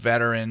 He's a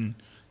veteran.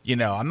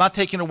 I'm not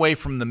taking away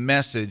from the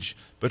message,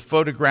 but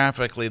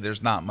photographically,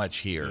 there's not much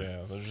here. Yeah,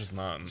 there's just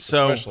not,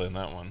 especially in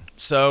that one.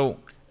 So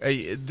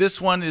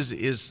this one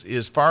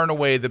is far and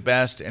away the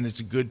best, and it's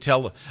a good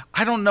tell.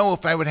 I don't know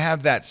if I would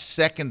have that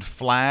second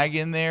flag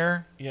in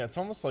there. Yeah, it's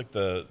almost like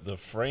the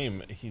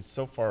frame. He's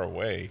so far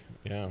away.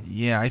 Yeah.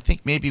 Yeah, I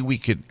think maybe we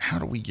could. How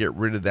do we get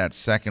rid of that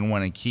second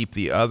one and keep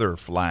the other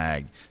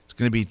flag? It's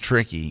going to be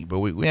tricky,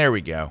 but there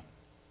we go.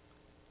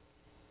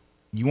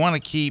 You want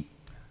to keep.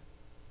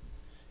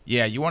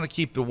 Yeah, you want to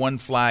keep the one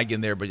flag in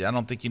there, but I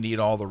don't think you need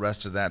all the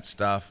rest of that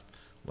stuff.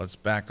 Let's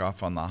back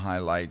off on the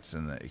highlights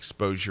and the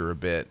exposure a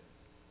bit.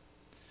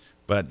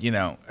 But,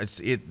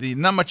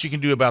 not much you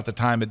can do about the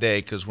time of day,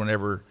 because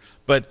whenever,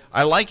 but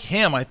I like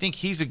him. I think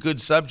he's a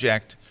good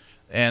subject,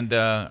 and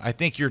I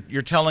think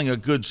you're telling a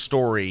good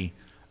story.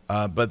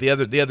 But the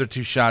other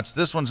two shots,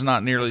 this one's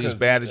not nearly as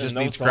bad. It just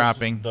needs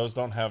cropping. Those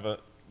don't have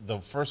the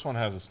first one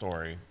has a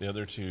story. The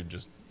other two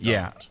just don't.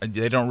 Yeah,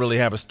 they don't really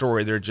have a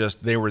story.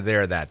 They were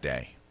there that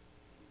day.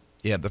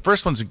 Yeah, the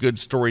first one's a good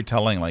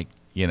storytelling,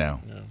 Yeah.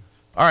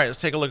 All right,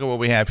 let's take a look at what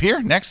we have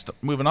here. Next,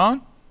 moving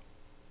on.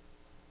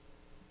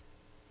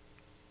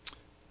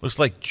 Looks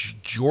like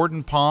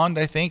Jordan Pond,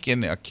 I think,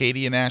 in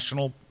Acadia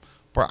National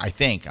Park. I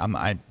think.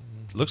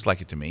 Looks like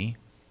it to me.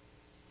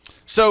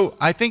 So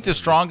I think the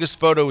strongest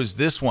photo is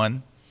this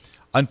one.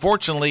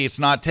 Unfortunately, it's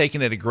not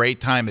taken at a great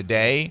time of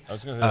day. I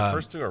was going to say the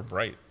first two are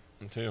bright,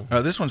 too.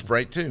 This one's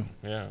bright, too.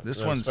 Yeah,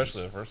 this one's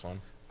especially the first one.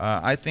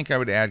 I think I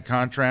would add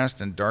contrast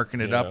and darken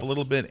it up a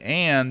little bit,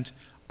 and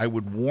I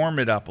would warm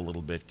it up a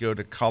little bit. Go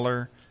to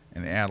color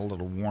and add a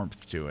little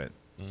warmth to it.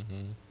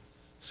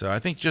 So I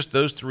think just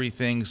those three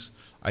things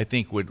I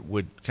think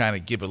would kind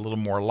of give it a little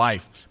more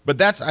life.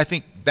 But I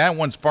think that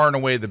one's far and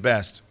away the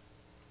best.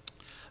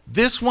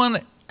 This one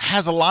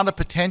has a lot of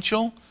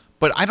potential,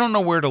 but I don't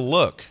know where to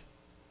look.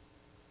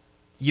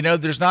 You know,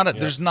 there's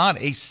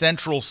not a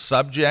central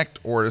subject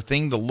or a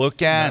thing to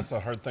look at. That's a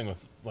hard thing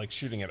with like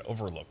shooting at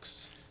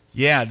overlooks.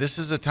 Yeah, this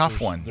is a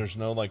tough one. There's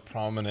no like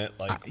prominent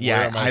like yeah,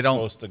 where am I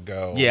supposed to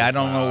go? Yeah, I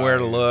don't know where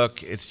to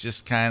look. It's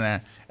just kind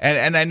of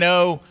and I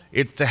know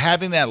it's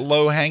having that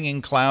low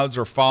hanging clouds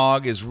or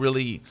fog is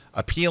really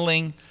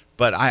appealing,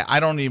 but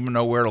I don't even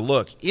know where to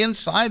look.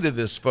 Inside of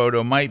this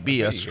photo might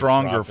be a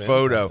stronger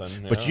photo,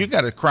 but you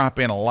got to crop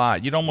in a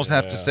lot. You'd almost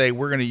have to say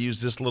we're going to use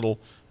this little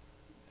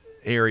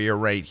area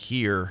right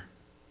here.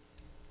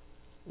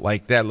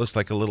 Like that looks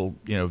like a little,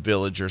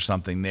 village or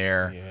something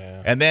there.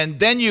 Yeah. And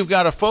then you've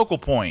got a focal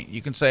point.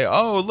 You can say,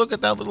 oh, look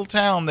at that little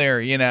town there,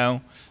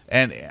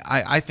 And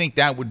I think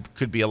that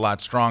could be a lot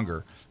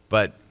stronger.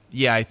 But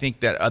yeah, I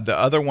think that the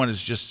other one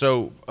is just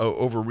so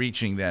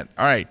overreaching that.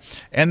 All right.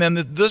 And then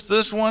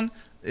this one,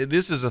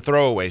 this is a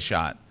throwaway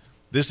shot.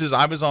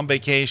 I was on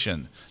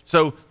vacation.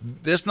 So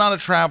this is not a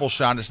travel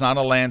shot. It's not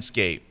a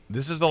landscape.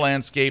 This is a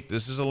landscape.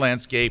 This is a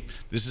landscape.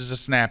 This is a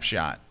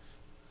snapshot.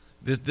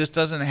 This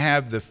doesn't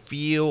have the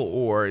feel,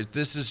 or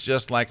this is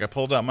just like I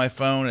pulled out my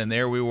phone and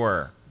there we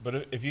were.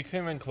 But if you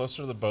came in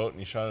closer to the boat and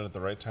you shot it at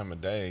the right time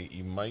of day,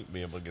 you might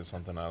be able to get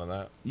something out of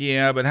that.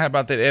 Yeah, but how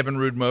about that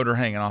Evinrude motor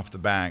hanging off the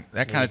back?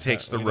 That kind of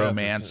takes the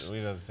romance.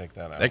 We'd have to take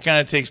that out. That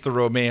kind of takes the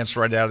romance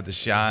right out of the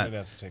shot. We'd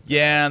have to take that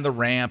out. And the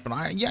ramp. And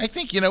I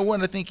think, you know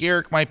what? I think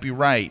Erik might be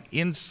right.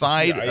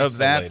 Inside of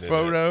that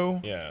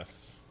photo.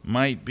 Yes.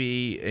 Might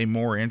be a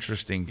more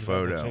interesting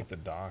photo. Have to take the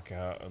dock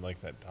out, like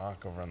that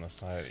dock over on the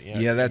side.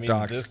 Yeah, that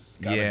dock's. This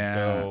gotta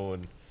go,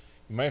 and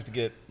you might have to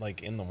get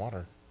like in the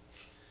water.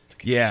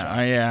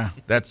 Yeah.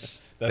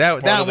 That's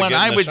that one.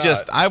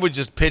 I would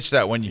just pitch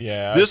that one.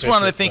 Yeah. This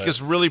one I think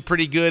is really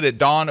pretty good. At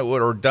dawn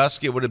or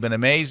dusk, it would have been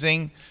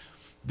amazing.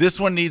 This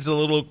one needs a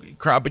little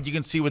crowd, but you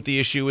can see what the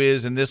issue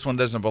is, and this one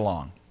doesn't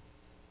belong.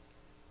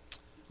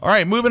 All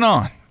right, moving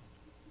on.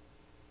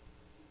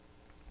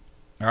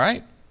 All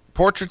right.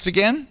 Portraits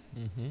again.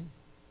 Mm-hmm.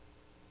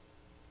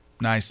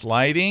 Nice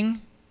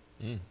lighting.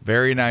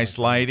 Very nice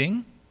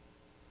lighting.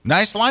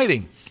 Nice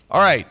lighting. All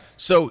right.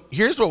 So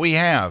here's what we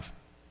have.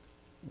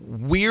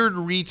 Weird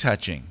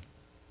retouching.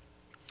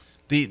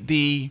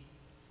 The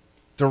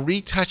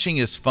retouching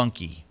is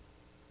funky.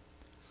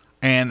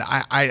 And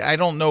I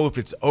don't know if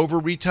it's over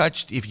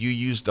retouched, if you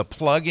used a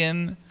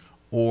plug-in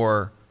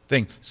or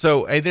thing.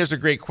 So hey, there's a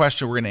great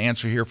question we're going to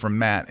answer here from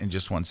Matt in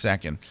just 1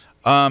 second.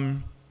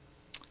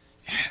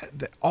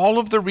 All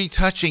of the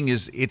retouching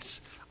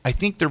I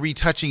think the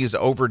retouching is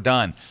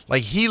overdone.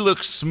 Like he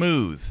looks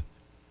smooth.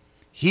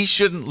 He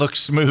shouldn't look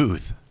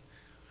smooth.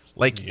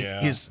 Like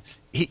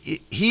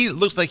he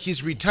looks like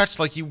he's retouched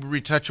like you would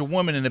retouch a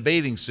woman in a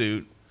bathing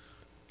suit.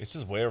 It's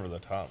just way over the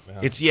top.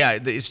 Yeah.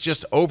 It's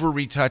just over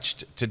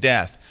retouched to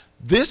death.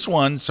 This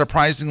one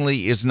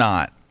surprisingly is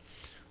not.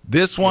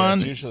 This one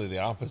it's usually the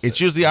opposite.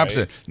 It's usually the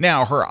opposite. Right?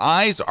 Now her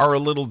eyes are a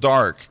little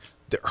dark.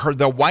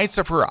 The whites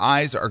of her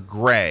eyes are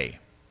gray.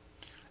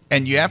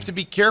 And you have to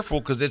be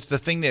careful because it's the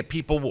thing that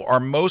people are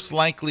most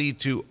likely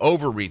to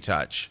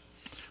over-retouch.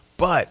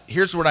 But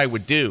here's what I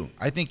would do.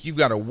 I think you've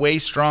got a way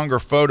stronger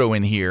photo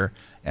in here,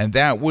 and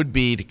that would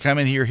be to come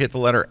in here, hit the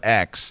letter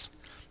X,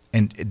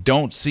 and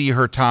don't see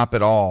her top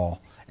at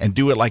all, and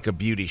do it like a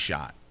beauty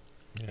shot.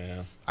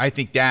 Yeah. I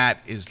think that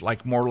is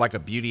more like a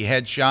beauty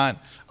headshot,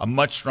 a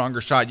much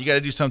stronger shot. You got to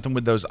do something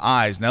with those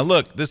eyes. Now,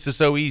 look, this is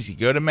so easy.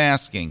 Go to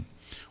masking.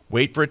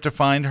 Wait for it to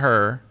find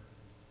her.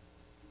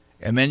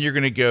 And then you're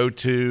going to go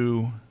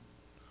to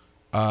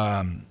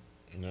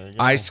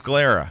eye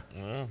sclera.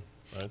 Yeah,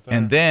 right there.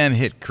 And then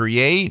hit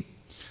create.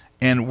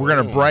 And we're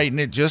going to brighten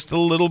it just a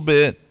little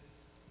bit.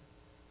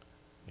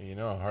 You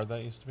know how hard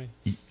that used to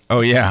be?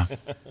 Oh, yeah.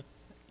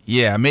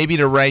 Yeah, maybe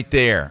to right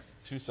there.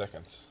 2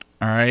 seconds.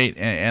 All right.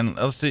 And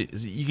let's see.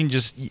 You can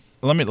just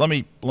let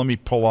me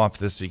pull off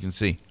this so you can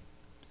see.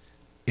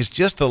 It's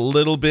just a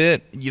little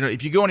bit.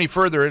 If you go any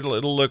further,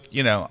 it'll look,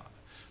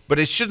 but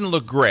it shouldn't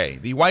look gray.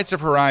 The whites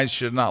of her eyes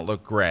should not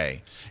look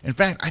gray. In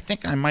fact, I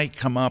think I might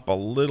come up a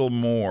little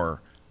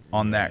more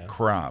on that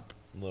crop.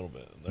 A little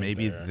bit.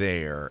 Maybe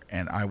there.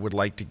 And I would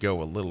like to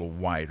go a little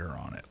wider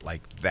on it,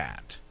 like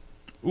that.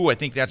 Ooh, I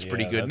think that's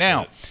pretty good.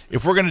 Now,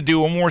 if we're going to do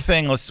one more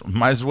thing,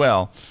 might as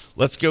well.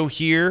 Let's go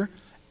here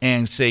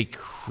and say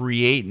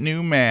create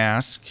new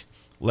mask.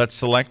 Let's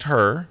select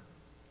her.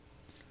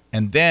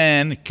 And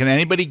then, can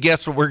anybody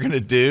guess what we're going to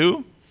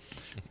do?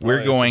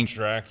 We're going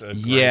subtract a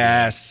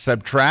gradient.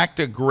 Subtract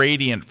a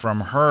gradient from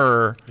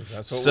her.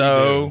 That's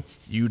what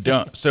we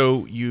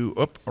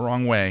do.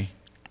 Wrong way.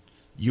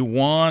 You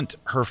want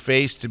her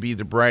face to be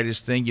the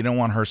brightest thing. You don't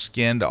want her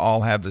skin to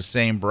all have the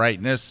same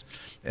brightness.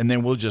 And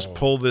then we'll just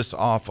pull this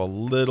off a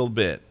little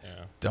bit.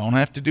 Yeah. Don't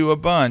have to do a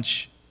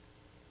bunch,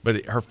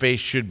 but her face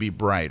should be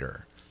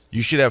brighter.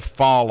 You should have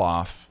fall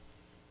off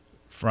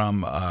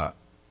from,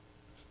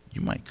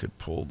 you could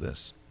pull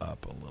this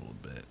up a little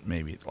bit,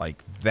 maybe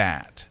like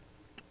that.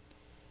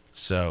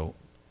 So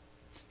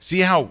see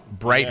how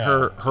bright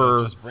her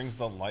it just brings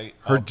the light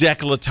her up.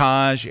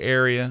 Décolletage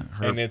area,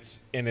 and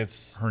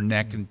it's her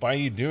neck. And by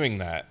you doing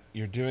that,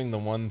 you're doing the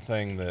one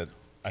thing that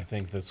I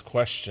think this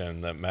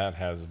question that Matt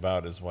has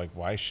about is like,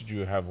 why should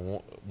you have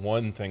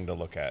one thing to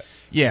look at?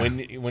 Yeah.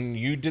 When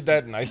you did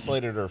that and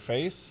isolated her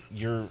face,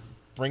 you're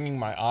bringing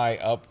my eye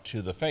up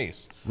to the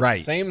face.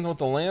 Right. Same with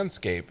the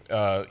landscape.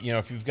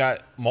 If you've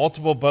got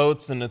multiple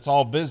boats and it's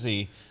all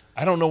busy,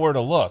 I don't know where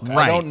to look. Right.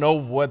 I don't know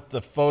what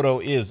the photo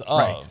is of.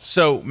 Right.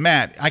 So,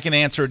 Matt, I can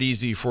answer it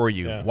easy for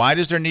you. Yeah. Why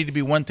does there need to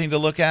be one thing to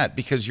look at?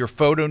 Because your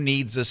photo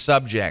needs a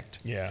subject.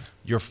 Yeah.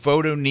 Your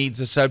photo needs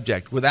a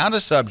subject. Without a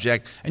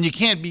subject, and you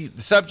can't be,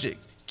 the subject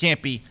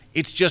can't be,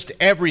 it's just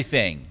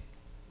everything.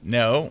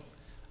 No.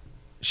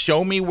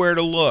 Show me where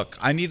to look.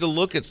 I need to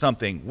look at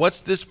something.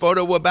 What's this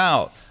photo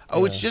about?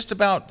 Oh, it's just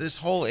about this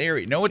whole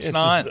area. No, it's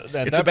not. Just,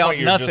 at it's that about point,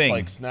 you're nothing. just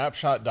like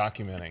snapshot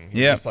documenting.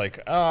 You're Yeah. just like,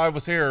 oh, I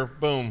was here.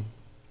 Boom.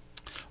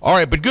 All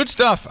right, but good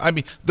stuff. I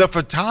mean, the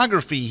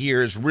photography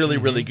here is really,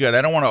 really good.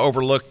 I don't want to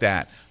overlook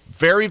that.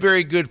 Very,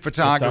 very good It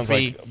sounds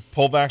photography. like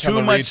pull back on Too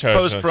the much retouch.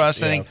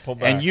 post-processing, Yeah, pull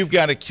back. and you've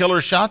got a killer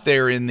shot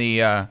there you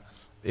got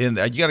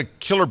a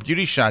killer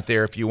beauty shot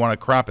there if you want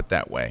to crop it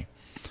that way.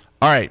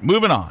 All right,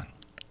 moving on.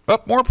 Oh,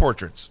 more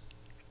portraits.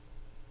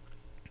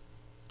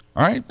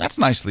 All right, that's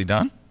nicely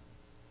done.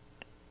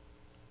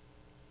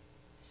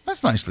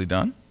 That's nicely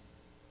done.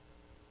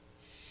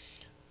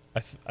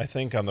 I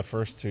think on the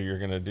first two, you're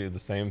going to do the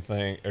same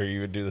thing, or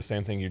you would do the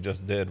same thing you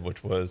just did,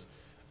 which was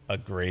a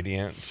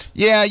gradient.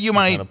 Yeah, you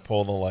might. Kind of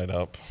pull the light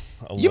up.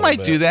 You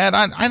might do that.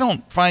 I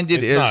don't find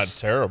it It's as not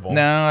terrible.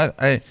 No,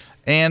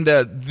 and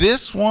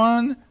this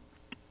one,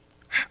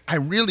 I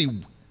really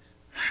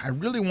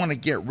want to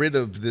get rid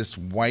of this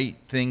white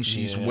thing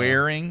she's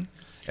wearing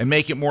and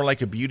make it more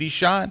like a beauty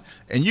shot.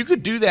 And you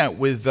could do that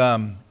with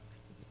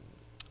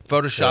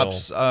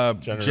Photoshop's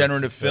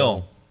generative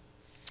fill.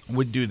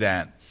 Would do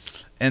that.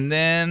 And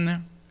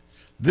then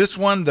this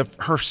one,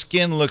 her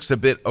skin looks a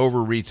bit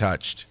over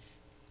retouched.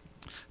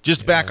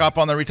 Just back up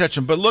on the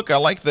retouching, but look, I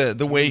like the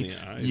way.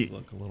 The eyes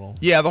look a little.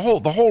 Yeah, the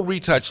whole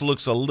retouch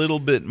looks a little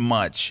bit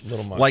much.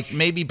 Little much. Like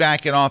maybe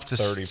back it off to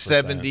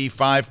 30%.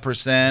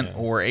 75%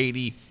 or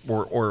 80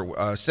 or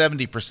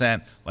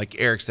 70%.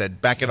 Like Erik said,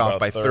 back it off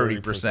by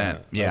 30%.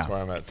 Yeah, That's where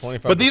I'm at.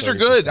 25. but these to are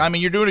good. 30%. I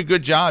mean, you're doing a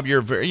good job.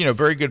 You're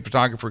very good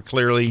photographer,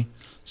 clearly.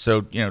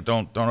 So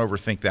don't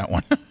overthink that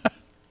one.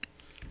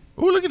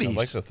 Ooh, look at these. I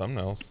like the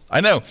thumbnails.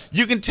 I know.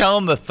 You can tell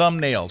them the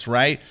thumbnails,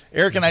 right?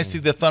 Erik and I see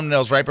the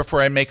thumbnails right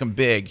before I make them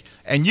big.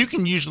 And you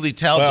can usually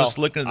tell just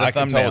looking at the I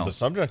can thumbnail. tell what the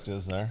subject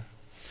is there.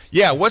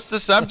 Yeah, what's the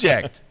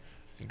subject?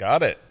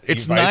 Got it.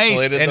 It's You've nice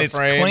isolated and the it's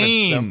frame,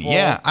 clean. simple.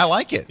 Yeah, I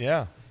like it.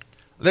 Yeah.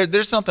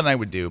 There's something I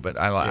would do, but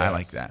I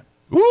like Yes. that.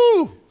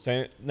 Woo!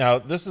 So now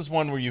this is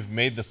one where you've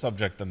made the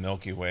subject the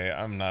Milky Way.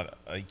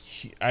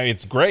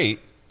 It's great,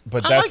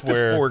 but I that's like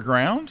where the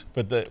foreground.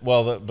 But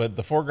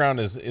the foreground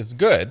is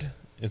good.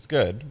 It's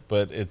good,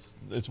 but it's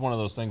one of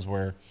those things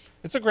where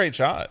it's a great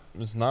shot.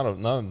 There's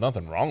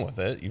nothing wrong with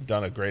it. You've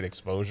done a great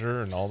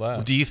exposure and all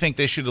that. Do you think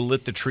they should have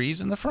lit the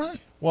trees in the front?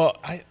 Well,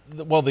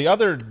 the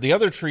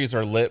other trees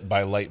are lit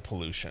by light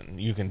pollution.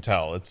 You can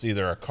tell it's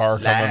either a car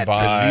coming Light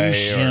by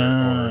pollution.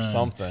 or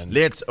something.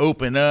 Let's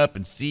open up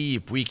and see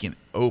if we can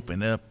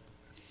open up.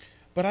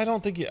 But I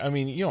don't think you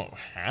don't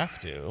have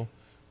to.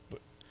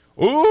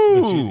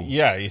 Ooh!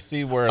 You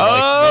see where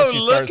Oh, once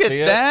you start look at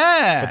seeing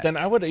that. It, but then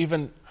I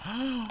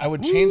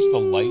would change the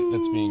light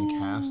that's being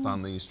cast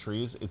on these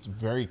trees. It's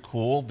very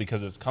cool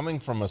because it's coming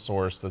from a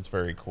source that's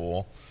very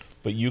cool.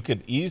 But you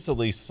could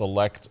easily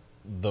select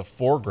the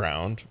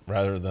foreground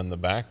rather than the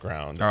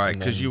background. All right,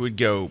 because you would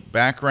go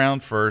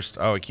background first.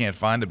 Oh, I can't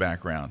find a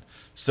background.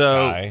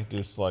 So sky,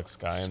 select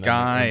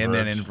sky, and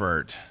then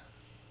invert.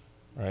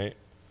 Right,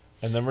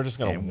 and then we're just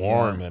gonna And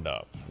warm it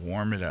up.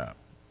 Warm it up,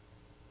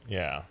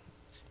 Yeah,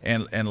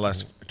 and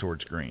less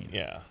towards green.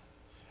 yeah,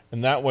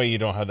 and that way you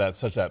don't have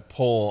that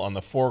pull on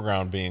the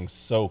foreground being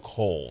so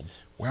cold.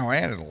 Wow, I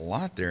added a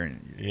lot there.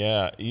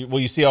 Yeah,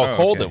 you see how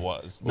cold okay. it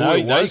was. Ooh, Now,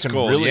 it now you was can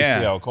cold, really yeah.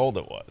 see how cold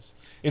it was.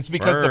 It's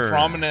because Burn.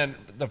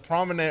 the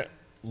prominent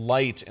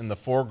light in the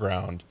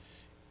foreground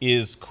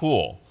is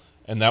cool.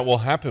 And that will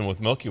happen with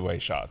Milky Way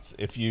shots.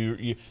 If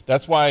you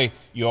that's why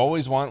you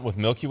always want with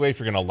Milky Way, if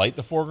you're going to light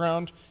the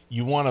foreground,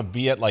 you want to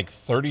be at like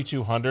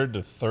 3200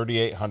 to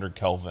 3800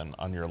 Kelvin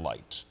on your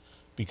light,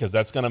 because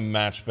that's going to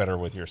match better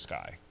with your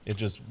sky. It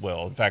just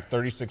will. In fact,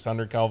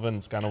 3600 Kelvin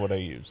is kind of what I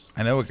use.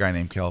 I know a guy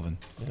named Kelvin.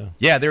 Yeah.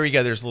 Yeah, there you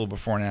go. There's a little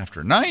before and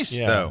after. Nice,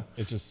 though.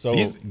 It's just so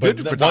He's but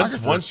good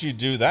photographer. once you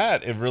do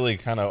that, it really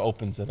kind of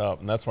opens it up,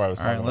 and that's why I was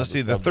All talking right, about let's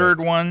see the subject.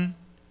 third one.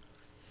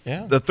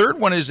 Yeah. The third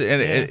one is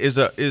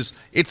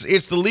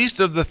it's the least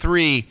of the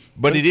three,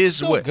 but it it's is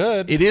still what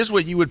good. it is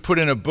what you would put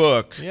in a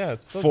book. Yeah,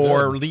 it's still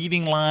for good.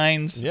 leading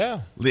lines. Yeah.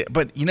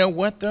 But you know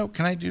what though?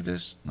 Can I do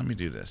this? Let me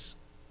do this.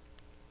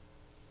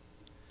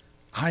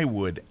 I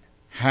would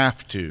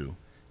have to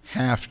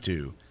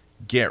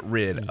get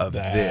rid of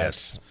That.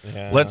 this.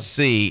 Yeah. Let's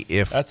see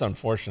if That's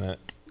unfortunate.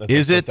 That they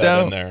is put it that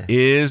though? in there.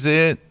 Is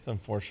it? It's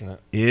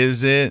unfortunate.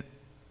 Is it?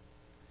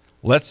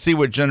 Let's see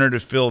what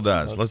generative fill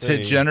does. Let's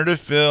hit generative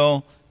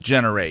fill,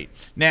 generate.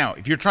 Now,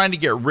 if you're trying to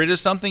get rid of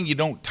something, you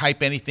don't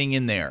type anything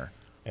in there.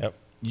 Yep.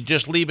 You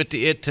just leave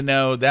it to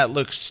know that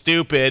looks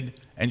stupid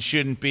and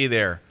shouldn't be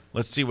there.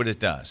 Let's see what it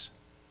does.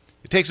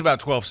 It takes about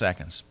 12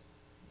 seconds.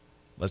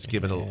 Let's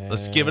give it a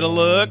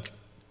look.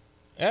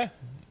 Yeah,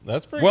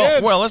 that's pretty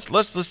good. Well,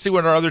 let's see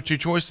what our other two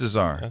choices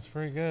are. That's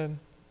pretty good.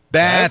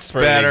 That's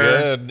pretty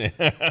better.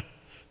 Good.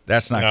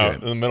 That's not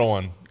good. The middle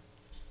one.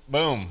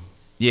 Boom.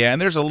 Yeah,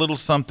 and there's a little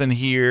something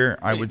here.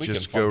 I would We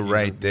just can go funky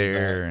right remove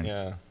there. that, And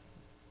yeah.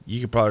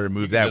 you could probably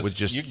remove that with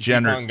just you can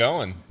generate. keep on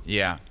going.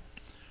 Yeah.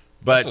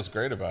 That's But what's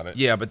great about it.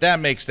 yeah, but that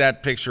makes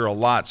that picture a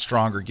lot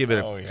stronger. Give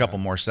it a yeah. couple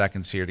more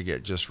seconds here to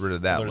get just rid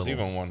of that. There's little.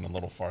 even one a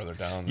little farther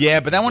down.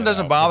 Yeah, but that one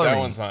doesn't bother that me.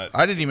 One's not,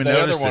 I didn't even the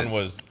notice other one it.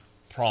 was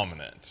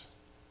prominent.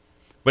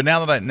 But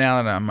now that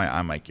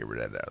I might get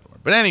rid of that other one.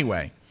 But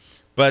anyway,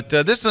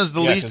 this one's the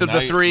least 'cause of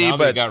the three. Now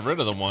but you got rid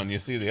of the one, you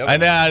see the other. I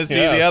know how to see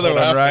the other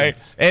one,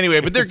 right? Anyway,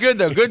 but they're good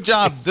though. Good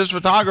job, this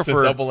photographer. It's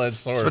a double-edged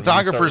sword. This when you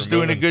start photographer's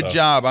doing a removing good stuff.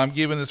 job. I'm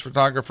giving this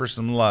photographer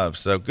some love.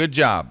 So good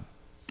job.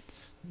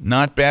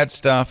 Not bad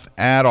stuff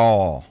at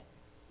all.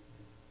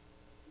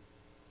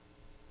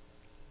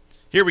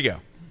 Here we go.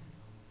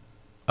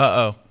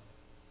 Uh-oh.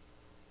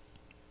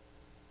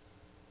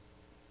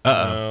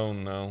 Oh,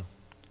 no.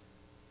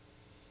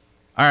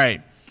 All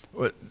right.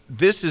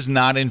 This is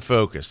not in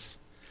focus.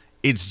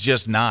 It's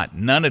just not.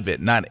 None of it.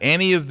 Not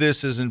any of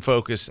this is in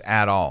focus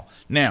at all.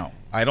 Now,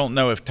 I don't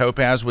know if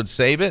Topaz would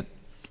save it,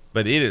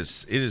 but it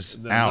is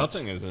out.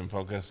 Nothing is in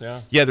focus,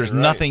 yeah. Yeah, there's You're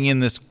right. nothing in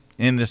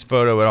this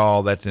photo at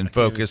all that's in I can't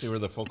even focus. see where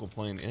the focal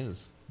plane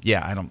is.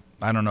 Yeah,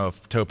 I don't know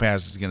if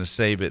Topaz is going to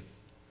save it.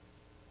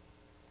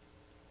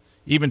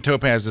 Even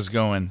Topaz is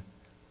going,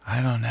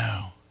 I don't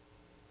know.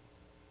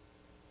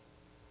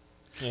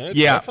 Yeah, it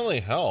Yeah. definitely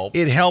helped.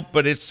 It helped,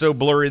 but it's so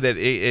blurry that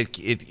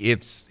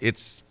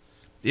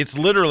it's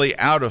literally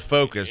out of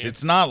focus.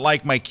 It's not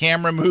like my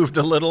camera moved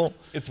a little.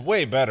 It's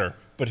way better.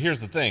 But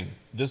here's the thing.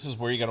 This is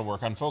where you got to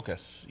work on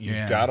focus. You've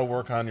Yeah. got to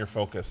work on your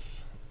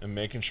focus and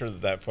making sure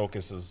that that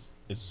focus is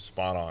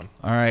spot on.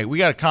 All right, we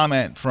got a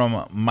comment from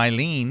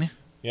Mylene.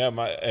 Yeah,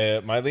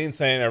 Mylene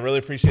saying, I really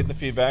appreciate the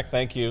feedback.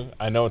 Thank you.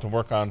 I know what to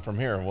work on from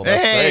here. Well,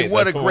 that's Hey, great.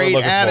 what That's a we're great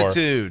looking for.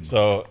 attitude.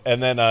 So,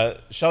 and then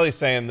Shelly's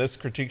saying this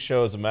critique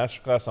show is a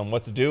masterclass on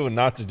what to do and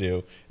not to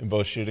do in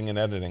both shooting and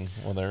editing.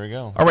 Well, there we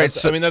go. All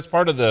right, I mean, that's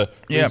part of the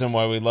Yeah. reason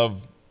why we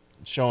love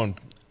showing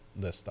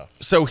this stuff.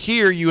 So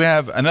here you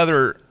have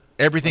another,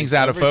 everything's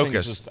out of Everything's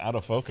focus. just out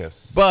of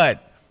focus.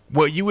 But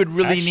what you would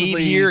really need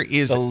Actually, here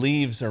is, the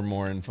leaves are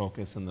more in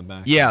focus in the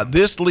back. yeah,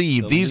 this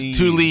leaf, these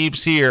two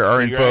leaves here are So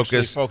in you're actually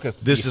focus.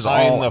 focused This is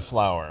behind all the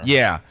flower.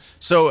 Yeah.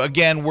 So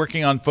again,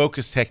 working on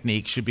focus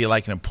technique should be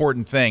like an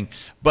important thing.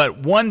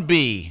 But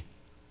 1B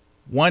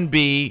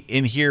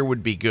in here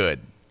would be good.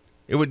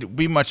 It would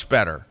be much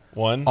better.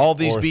 One, all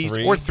these or B's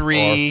three, or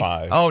three. or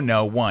five. Oh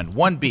no,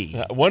 1B.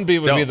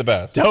 1B would be the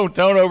best. Don't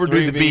overdo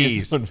Three the Bs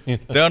B's. would be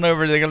the- Don't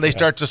over. They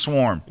start to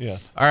swarm.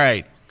 Yes. All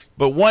right.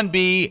 But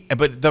 1B,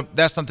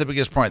 that's not the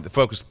biggest point. The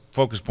focus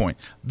point.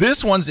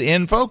 This one's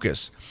in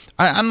focus.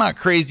 I'm not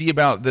crazy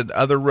about the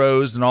other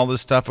rows and all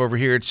this stuff over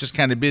here. It's just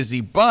kind of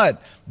busy.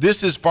 But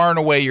this is far and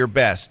away your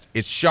best.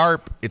 It's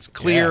sharp. It's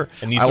clear. Yeah.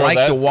 And you I throw like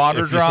that, the water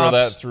if you drops. throw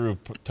that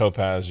through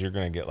Topaz, you're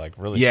going to get like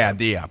really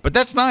sharp. Yeah. But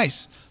that's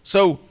nice.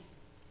 So,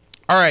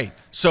 all right.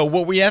 So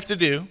what we have to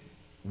do,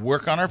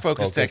 work on our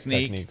focus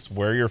technique. Techniques,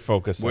 where you're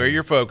focusing. Where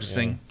you're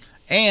focusing.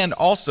 Yeah. And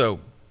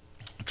also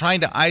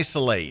trying to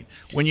isolate.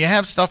 When you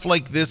have stuff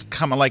like this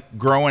coming, like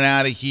growing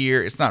out of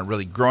here, it's not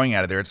really growing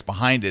out of there, it's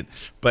behind it.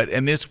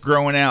 And this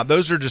growing out,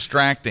 those are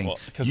distracting. Well,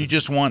 you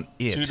just want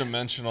it.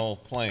 Two-dimensional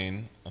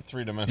plane, a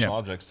three-dimensional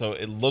object, so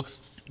it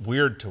looks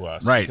weird to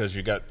us, right? Because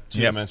you got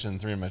two-dimension,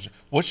 three-dimension.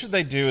 What should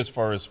they do as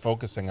far as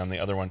focusing on the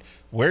other one?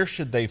 Where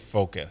should they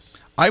focus?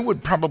 I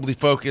would probably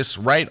focus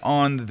right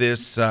on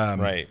this.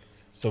 Right.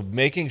 So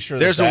making sure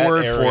there's that a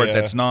word area for it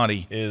that's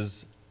naughty.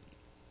 Is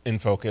in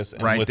focus,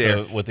 and right with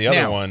there. with the other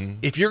now, one,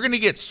 if you're going to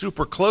get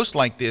super close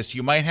like this,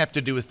 you might have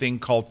to do a thing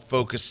called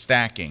focus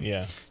stacking.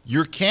 Yeah.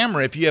 Your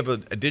camera, if you have a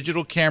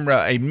digital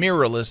camera, a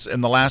mirrorless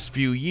in the last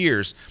few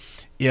years,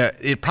 yeah,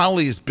 it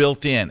probably is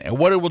built in. And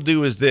what it will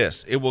do is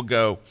this: it will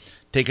go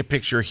take a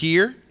picture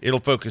here, it'll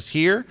focus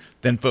here,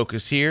 then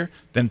focus here,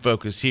 then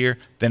focus here,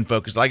 then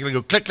focus. Like it'll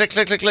go click, click,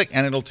 click, click, click,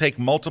 and it'll take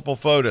multiple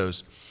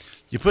photos.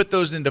 You put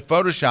those into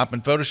Photoshop,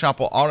 and Photoshop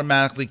will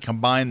automatically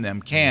combine them,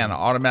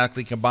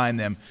 automatically combine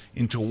them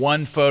into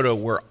one photo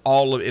where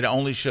all of it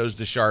only shows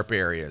the sharp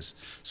areas.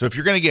 So if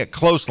you're going to get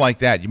close like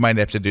that, you might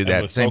have to do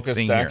that. with Same focus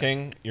thing stacking,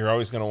 here. you're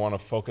always going to want to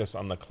focus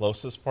on the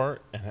closest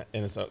part, and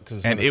it's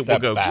because And it will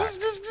go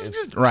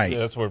right.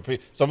 That's where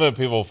some of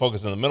the people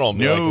focus in the middle and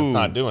be like, it's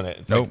not doing it.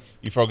 It's like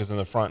you focus in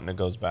the front and it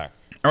goes back.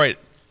 All right,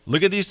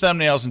 look at these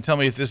thumbnails and tell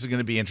me if this is going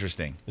to be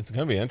interesting. It's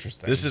going to be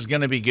interesting. This is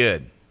going to be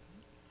good.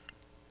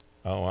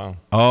 Oh, wow.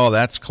 Oh,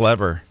 that's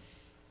clever.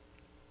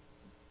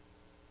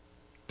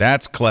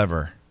 That's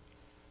clever.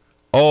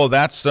 Oh,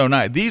 that's so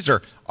nice. These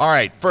are, all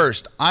right,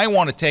 first, I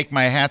want to take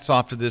my hats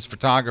off to this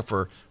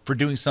photographer for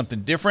doing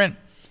something different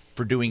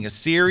for doing a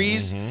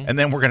series, and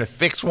then we're going to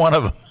fix one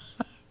of them.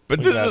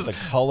 But this is the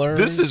colors.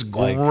 This is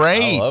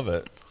great. I love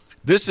it.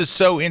 This is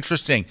so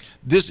interesting.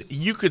 This,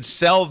 you could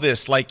sell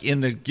this like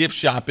in the gift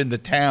shop in the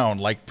town,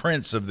 like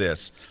prints of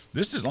this.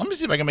 This is, let me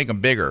see if I can make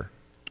them bigger.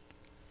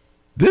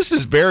 This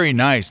is very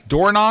nice.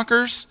 Door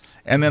knockers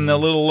and then the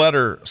little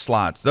letter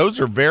slots. These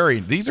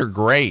are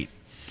great.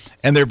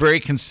 And they're very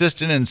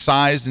consistent in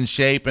size and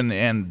shape,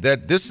 and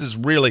that this is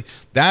really,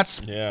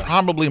 that's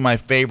probably my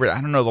favorite.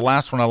 I don't know, the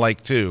last one I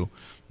like too.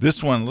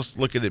 This one, let's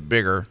look at it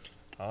bigger.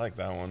 I like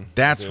that one.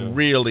 That's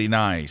really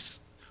nice.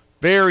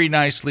 Very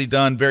nicely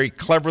done, very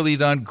cleverly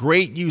done.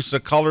 Great use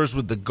of colors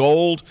with the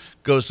gold.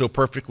 Goes so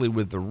perfectly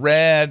with the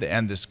red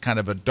and this kind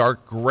of a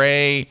dark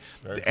gray.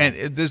 And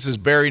this is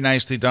very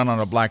nicely done on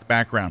a black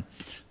background.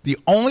 The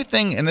only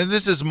thing, and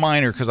this is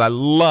minor because I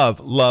love,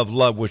 love,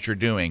 love what you're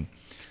doing,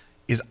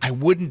 is I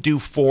wouldn't do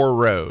 4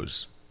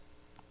 rows.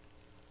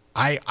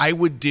 I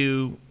would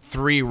do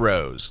 3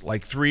 rows,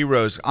 like 3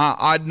 rows.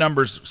 Odd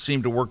numbers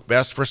seem to work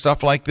best for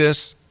stuff like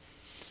this.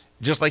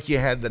 Just like you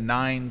had the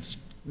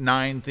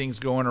 9 things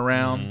going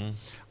around.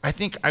 I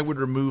think I would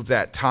remove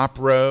that top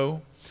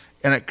row,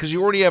 and because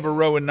you already have a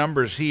row of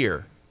numbers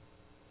here,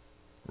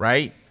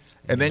 right?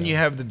 And then you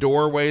have the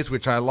doorways,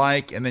 which I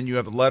like, and then you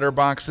have the letter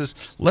boxes.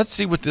 Let's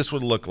see what this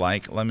would look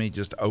like. Let me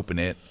just open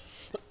it.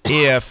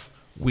 If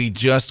we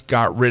just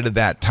got rid of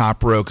that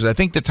top row, because I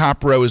think the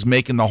top row is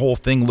making the whole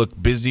thing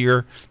look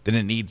busier than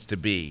it needs to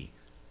be.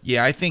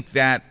 Yeah, I think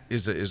that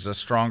is a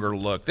stronger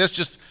look. That's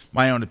just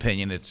my own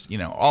opinion. It's, you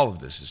know, all of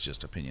this is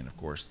just opinion, of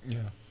course. Yeah.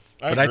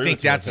 But I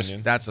think that's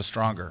a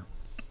stronger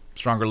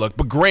look.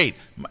 But great.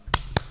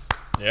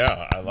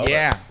 Yeah, I love it.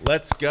 Yeah,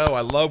 let's go.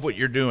 I love what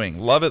you're doing.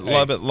 Love it,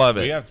 love it, love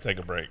it. We have to take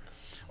a break.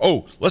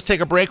 Oh, let's take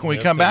a break. When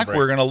we come back,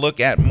 we're going to look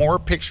at more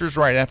pictures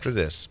right after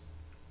this.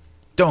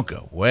 Don't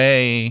go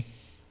away.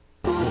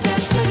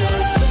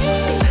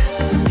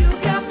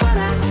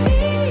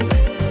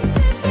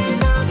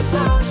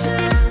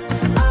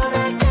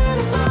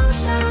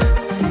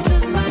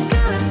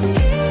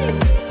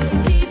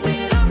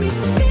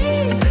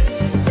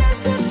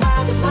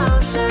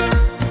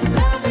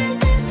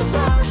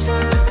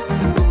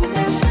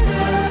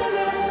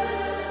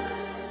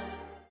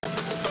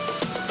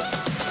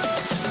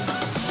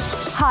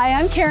 Hi,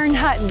 I'm Karen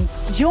Hutton.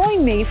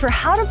 Join me for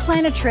how to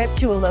plan a trip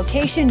to a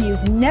location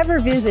you've never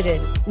visited.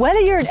 Whether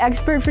you're an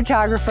expert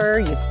photographer,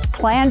 you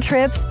plan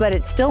trips, but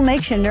it still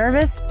makes you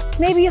nervous,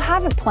 maybe you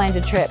haven't planned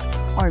a trip,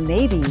 or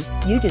maybe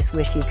you just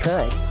wish you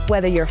could.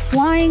 Whether you're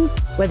flying,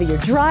 whether you're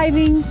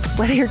driving,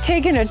 whether you're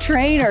taking a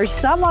train or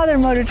some other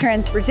mode of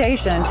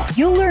transportation,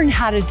 you'll learn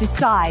how to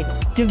decide,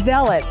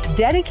 develop,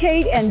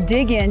 dedicate, and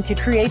dig in to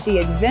create the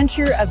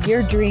adventure of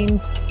your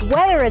dreams,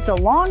 whether it's a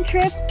long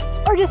trip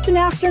or just an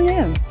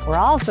afternoon. We're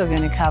also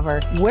going to cover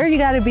where you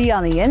got to be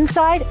on the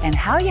inside and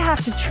how you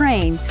have to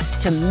train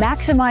to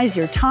maximize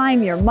your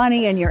time, your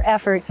money, and your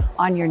effort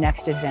on your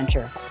next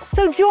adventure.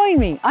 So join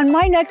me on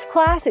my next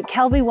class at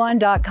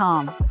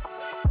kelby1.com.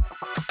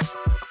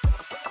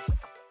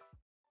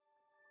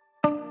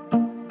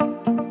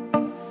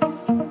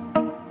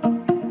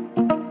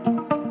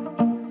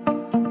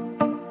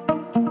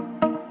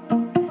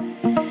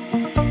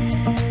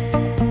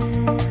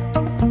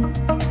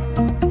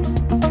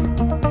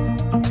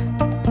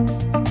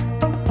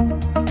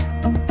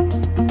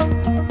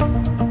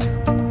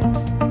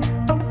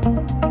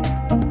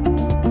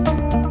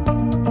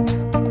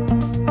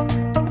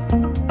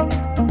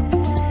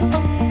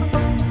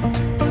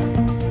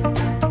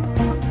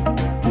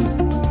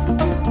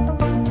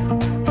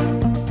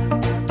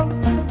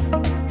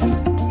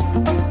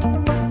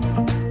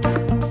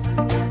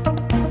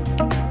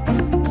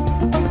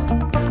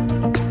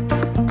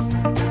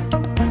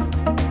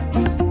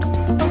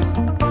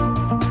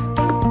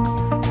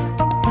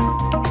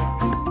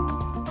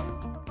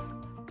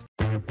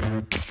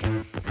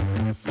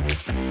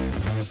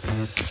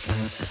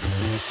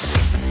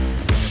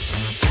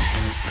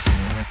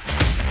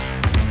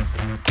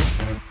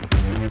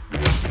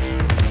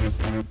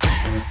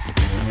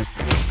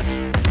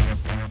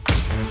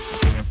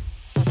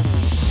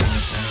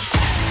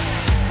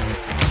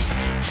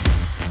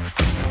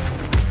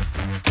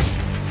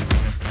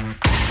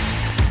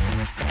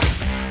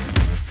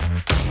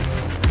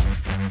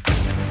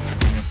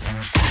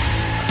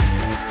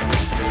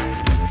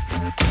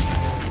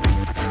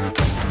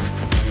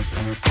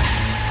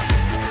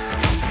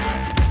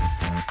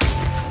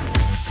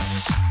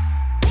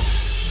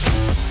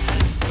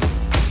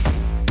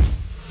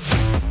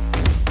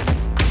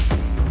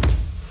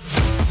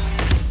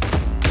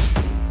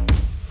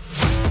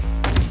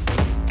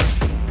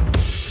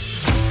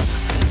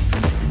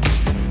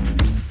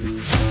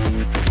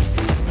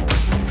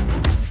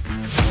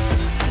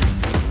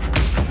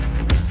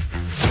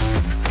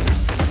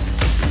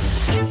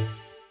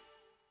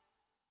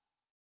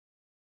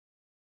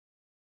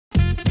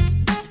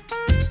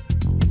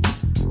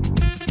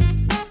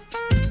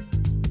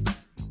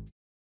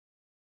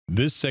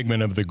 This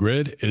segment of The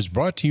Grid is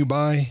brought to you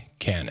by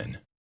Canon.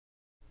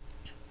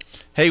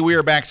 Hey, we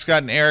are back,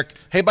 Scott and Erik.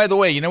 Hey, by the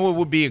way, you know what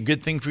would be a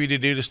good thing for you to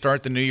do to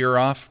start the new year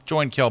off?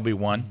 Join Kelby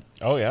One.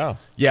 Oh, yeah.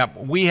 Yeah,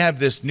 we have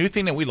this new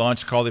thing that we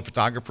launched called the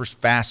Photographer's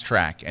Fast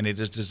Track, and it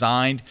is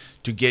designed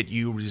to get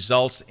you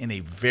results in a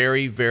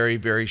very, very,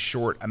 very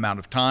short amount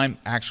of time,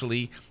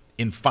 actually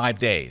in 5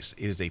 days.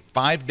 It is a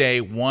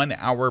 5-day, 1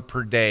 hour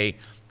per day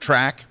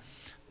track.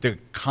 The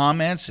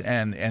comments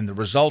and the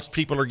results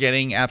people are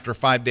getting after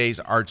 5 days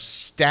are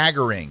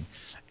staggering.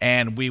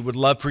 And we would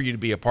love for you to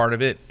be a part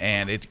of it.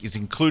 And it is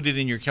included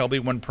in your Kelby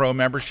One Pro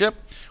membership.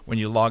 When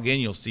you log in,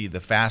 you'll see the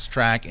fast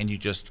track, and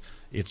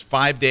it's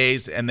 5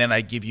 days, and then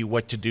I give you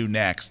what to do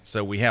next.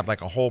 So we have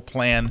like a whole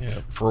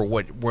plan for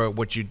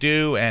what you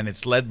do, and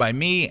it's led by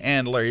me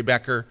and Larry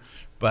Becker.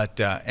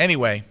 But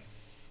anyway.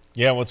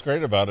 Yeah, what's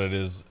great about it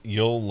is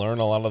you'll learn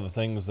a lot of the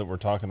things that we're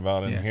talking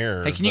about in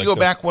here. Hey, can you go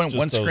back one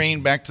screen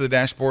back to the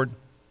dashboard?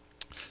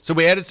 So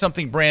we added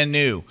something brand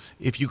new.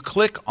 If you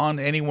click on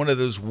any one of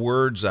those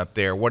words up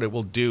there, what it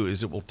will do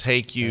is it will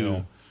take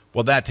you,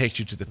 well, that takes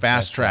you to the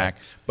fast track,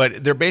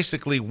 but they're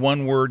basically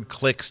one-word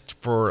clicks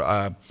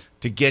for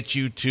to get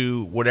you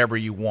to whatever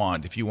you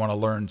want. If you want to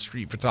learn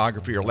street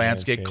photography or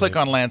landscape, click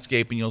on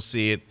landscape and you'll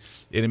see it.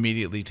 It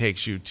immediately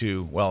takes you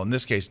to, well, in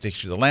this case, it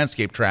takes you to the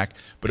landscape track,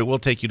 but it will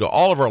take you to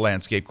all of our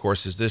landscape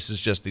courses. This is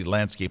just the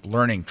landscape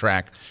learning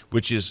track,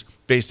 which is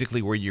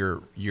basically where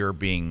you're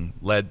being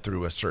led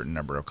through a certain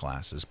number of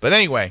classes. But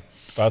anyway,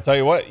 I'll tell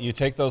you what, you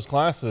take those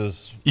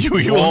classes, you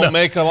won't won't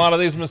make a lot of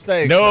these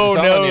mistakes.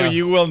 No,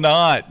 you will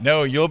not.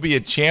 No, you'll be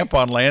a champ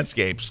on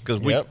landscapes because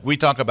we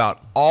talk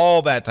about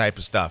all that type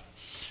of stuff.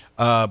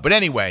 But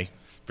anyway,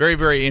 very,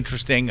 very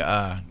interesting,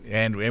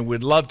 and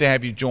we'd love to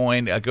have you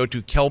join. Go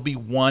to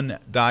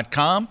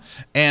kelby1.com,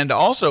 and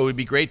also it would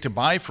be great to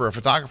buy for a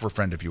photographer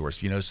friend of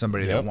yours. You know,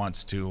 somebody that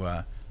wants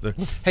to.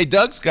 Hey,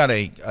 Doug's got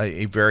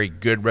a very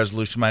good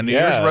resolution. My New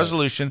Year's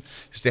resolution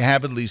is to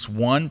have at least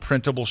one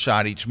printable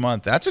shot each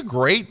month. That's a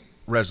great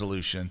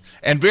resolution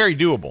and very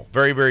doable.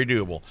 Very, very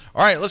doable.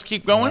 All right, let's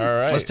keep going. All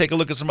right. Let's take a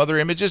look at some other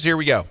images. Here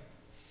we go.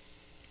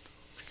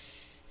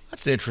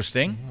 That's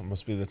interesting. That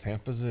must be the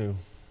Tampa Zoo.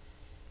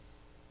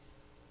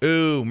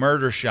 Ooh,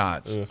 murder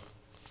shots. Ugh.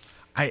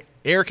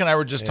 Erik and I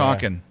were just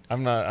talking.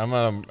 I'm not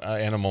an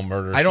animal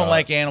murder. I don't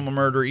like animal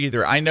murder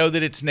either. I know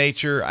that it's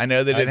nature. I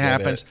know that it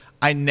happens.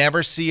 I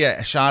never see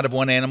a shot of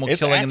one animal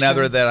killing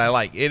another that I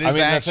like. It is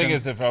action. The thing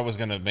is, if I was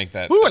going to make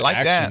that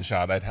action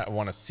shot, I'd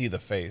want to see the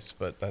face.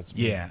 But that's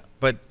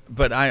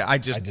But I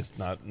just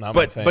not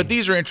my thing. But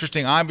these are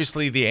interesting.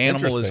 Obviously, the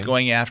animal is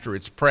going after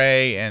its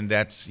prey, and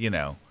that's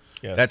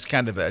that's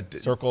kind of a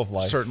circle of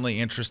life. Certainly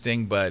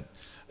interesting, but.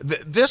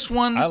 This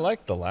one, I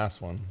like the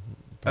last one.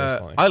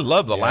 Personally. I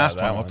love the last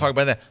one. We'll talk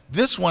about that.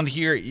 This one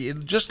here,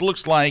 it just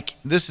looks like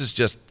this is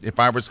just. If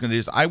I was going to do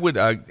this, I would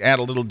add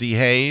a little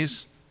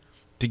dehaze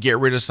to get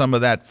rid of some of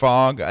that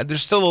fog.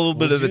 There's still a little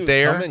bit of it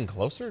there. Come in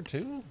closer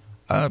too.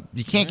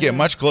 You can't get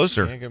much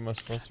closer. Can't get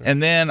much closer.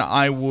 And then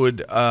I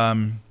would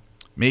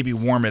maybe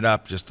warm it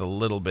up just a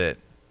little bit,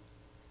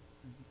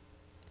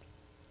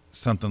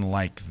 something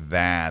like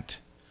that.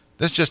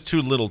 That's just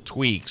two little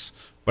tweaks.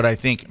 But I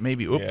think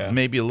maybe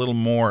maybe a little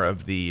more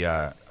of the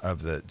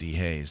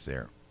dehaze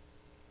there.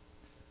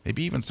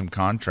 Maybe even some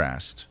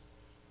contrast.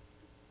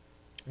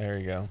 There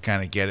you go.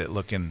 Kind of get it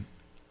looking.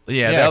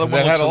 Yeah, the other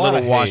one looks a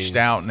little washed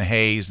out and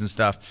haze and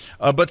stuff.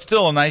 But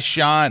still a nice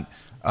shot.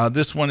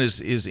 This one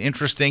is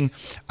interesting.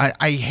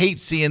 I hate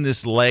seeing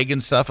this leg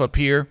and stuff up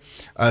here.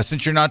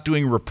 Since you're not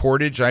doing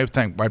reportage, I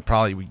think I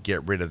probably would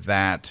get rid of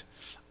that.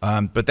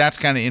 But that's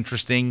kind of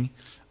interesting.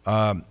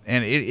 And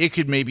it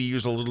could maybe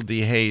use a little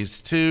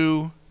dehaze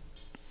too,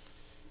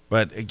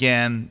 but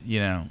again,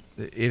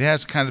 it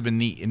has kind of an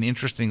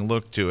interesting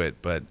look to it.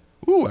 But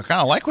I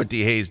kind of like what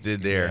dehaze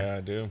did there. Yeah,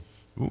 I do.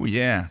 Ooh,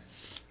 yeah.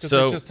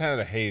 So it just had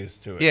a haze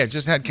to it. Yeah, it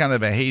just had kind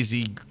of a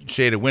hazy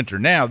shade of winter.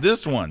 Now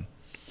this one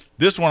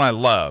I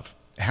love.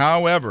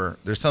 However,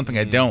 there's something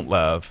I don't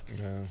love.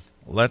 Yeah.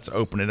 Let's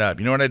open it up.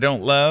 You know what I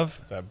don't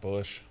love? That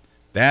bush.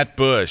 That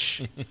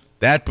bush.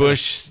 That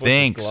bush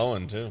stinks. Bush is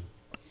glowing too.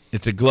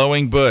 It's a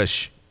glowing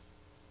bush.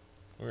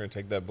 We're going to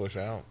take that bush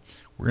out.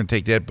 We're going to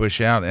take that bush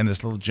out and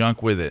this little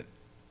junk with it.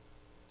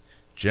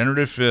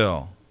 Generative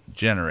fill.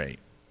 Generate.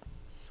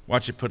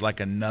 Watch it put like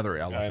another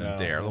elephant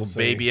there. A little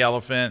baby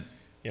elephant.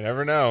 You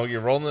never know.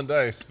 You're rolling the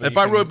dice. If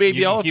I wrote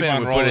baby elephant, I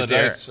would put it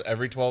there.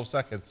 Every 12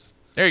 seconds.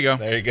 There you go.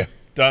 There you go.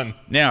 Done.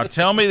 Now,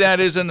 tell me that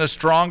isn't a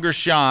stronger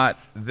shot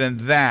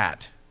than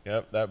that.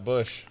 Yep, that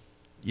bush.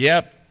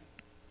 Yep.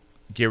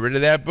 Get rid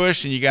of that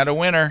bush and you got a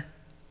winner.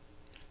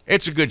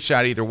 It's a good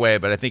shot either way,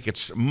 but I think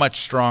it's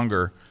much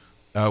stronger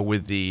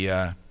with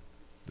the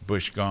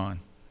bush gone.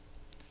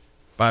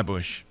 Bye,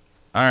 bush.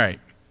 All right.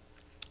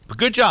 But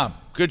good job.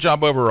 Good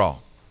job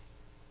overall.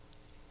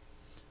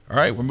 All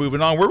right, we're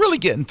moving on. We're really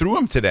getting through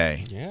them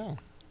today. Yeah.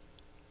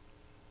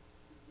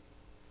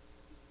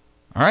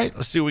 All right,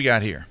 let's see what we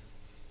got here.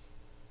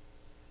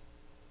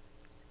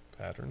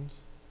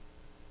 Patterns.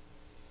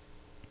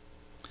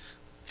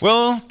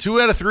 Well, 2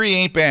 out of 3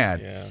 ain't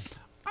bad. Yeah.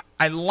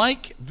 I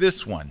like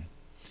this one.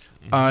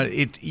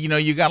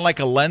 You got like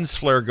a lens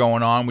flare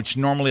going on, which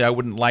normally I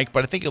wouldn't like,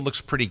 but I think it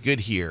looks pretty good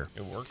here.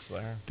 It works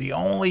there. The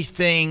only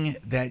thing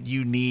that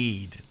you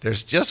need,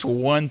 there's just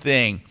one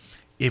thing.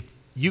 If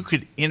you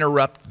could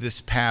interrupt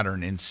this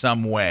pattern in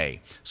some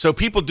way. So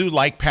people do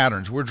like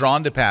patterns. We're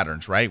drawn to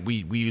patterns, right?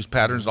 We use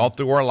patterns all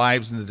through our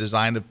lives in the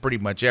design of pretty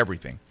much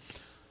everything.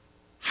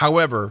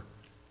 However,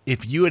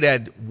 if you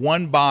had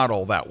one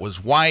bottle that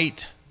was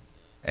white,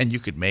 and you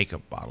could make a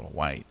bottle of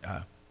white,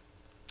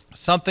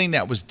 something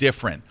that was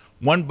different,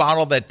 one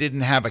bottle that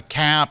didn't have a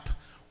cap,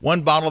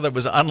 one bottle that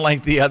was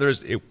unlike the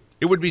others, it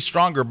would be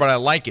stronger, but I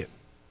like it.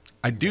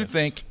 I do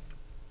think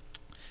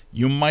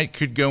you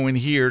could go in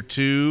here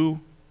to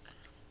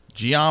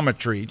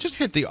geometry. Just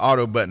hit the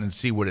auto button and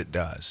see what it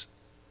does.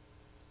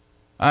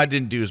 I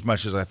didn't do as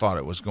much as I thought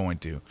it was going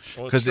to.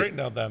 Well, it straightened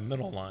out that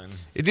middle line.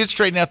 It did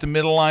straighten out the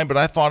middle line, but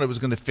I thought it was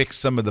going to fix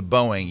some of the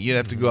bowing. You'd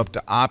have to go up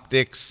to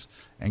optics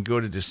and go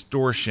to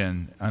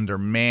distortion under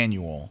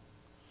manual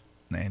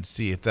and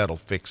see if that'll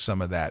fix some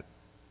of that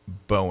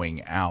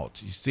bowing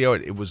out. You see how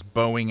it was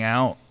bowing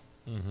out?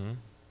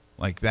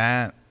 Like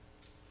that?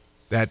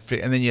 And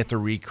then you have to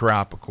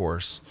recrop, of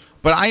course.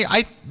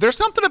 But there's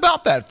something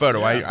about that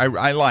photo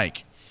I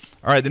like.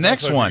 All right, the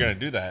next one. If you're going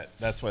to do that,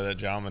 that's why the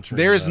geometry.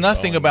 There is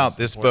nothing about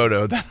this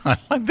photo that I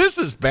like. This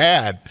is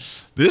bad.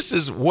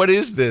 What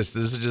is this?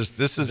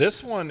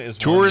 This one is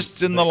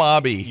tourists in the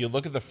lobby. You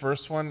look at the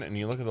first one and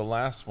you look at the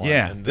last one.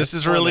 Yeah, and this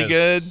is really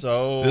good.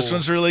 This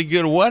one's really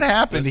good. What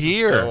happened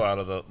here? Is so out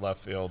of the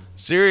left field.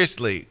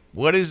 Seriously,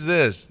 what is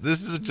this?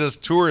 This is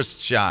just tourist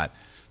shot.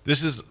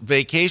 This is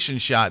vacation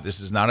shot. This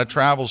is not a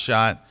travel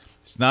shot.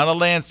 It's not a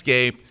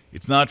landscape.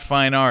 It's not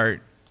fine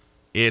art.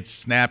 It's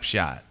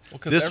snapshot. Well,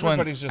 because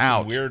everybody's just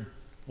in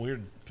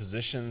weird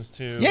positions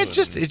too. Yeah, it's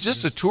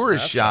just a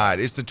tourist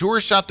shot. It's the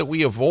tourist shot that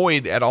we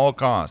avoid at all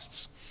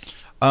costs.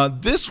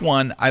 This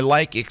one I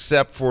like,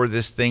 except for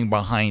this thing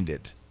behind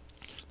it,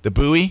 the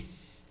buoy.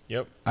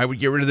 Yep. I would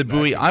get rid of the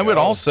buoy. I would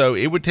also.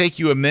 It would take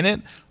you a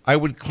minute. I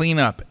would clean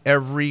up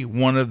every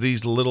one of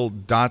these little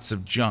dots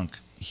of junk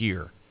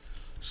here.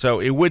 So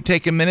it would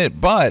take a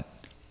minute, but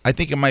I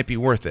think it might be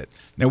worth it.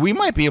 Now, we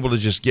might be able to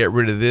just get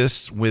rid of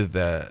this with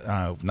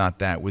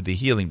with the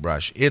healing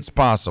brush. It's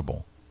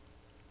possible.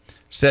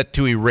 Set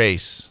to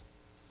erase,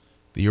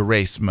 the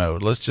erase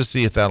mode. Let's just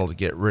see if that'll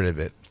get rid of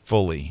it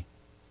fully.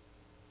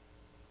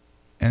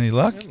 Any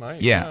luck? It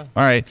might, yeah.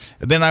 All right.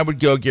 And then I would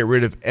go get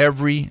rid of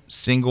every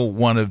single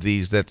one of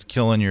these that's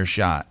killing your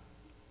shot.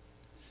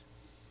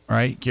 All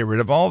right. Get rid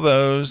of all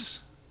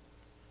those.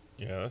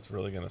 Yeah, that's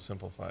really going to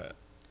simplify it.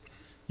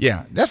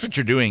 Yeah, that's what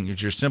you're doing.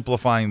 Is you're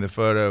simplifying the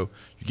photo.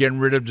 You're getting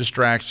rid of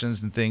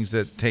distractions and things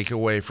that take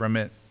away from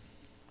it.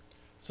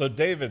 So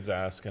David's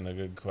asking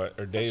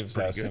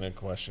a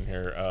question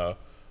here.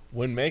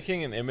 When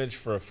making an image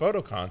for a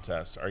photo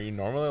contest, are you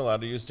normally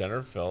allowed to use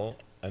generative fill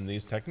and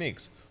these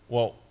techniques?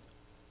 Well,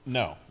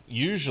 no.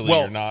 Usually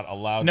you're not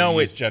allowed to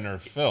use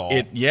generative fill.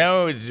 It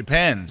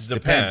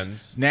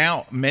depends.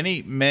 Now,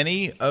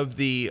 many of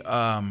the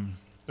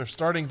they're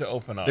starting to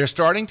open up. They're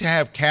starting to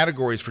have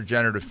categories for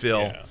generative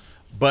fill. Yeah.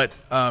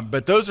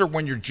 But those are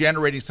when you're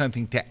generating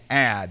something to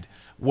add.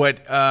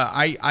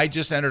 I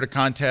just entered a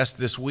contest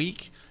this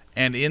week,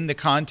 and in the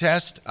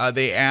contest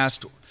they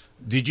asked,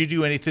 did you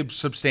do anything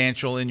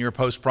substantial in your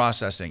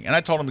post-processing? And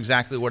I told them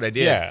exactly what I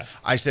did. Yeah.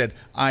 I said,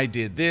 I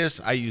did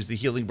this. I used the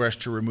healing brush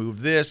to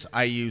remove this.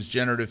 I used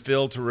generative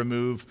fill to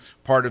remove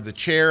part of the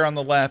chair on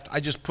the left.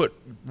 I just put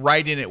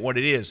right in it what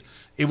it is.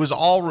 It was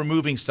all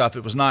removing stuff.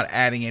 It was not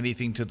adding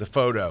anything to the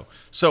photo.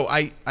 So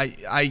I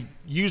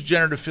use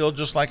generative fill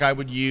just like I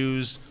would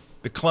use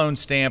the clone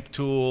stamp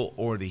tool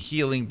or the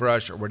healing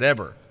brush or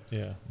whatever.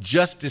 Yeah.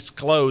 Just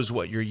disclose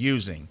what you're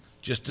using.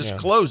 Just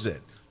disclose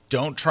it.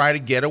 Don't try to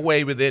get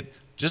away with it.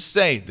 Just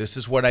say, this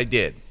is what I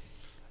did.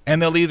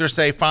 And they'll either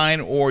say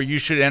fine or you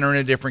should enter in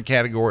a different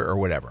category or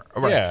whatever.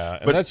 Right. Yeah,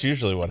 and that's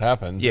usually what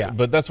happens. Yeah.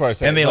 But that's why I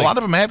say. And then a lot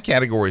of them have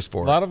categories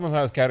for it. A lot of them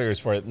have categories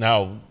for it.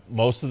 Now,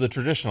 most of the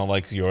traditional,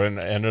 like you're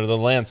enter the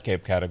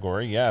landscape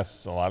category,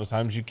 yes, a lot of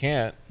times you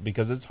can't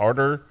because it's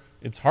harder.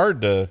 It's hard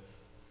to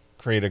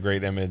create a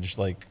great image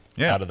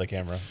out of the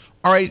camera.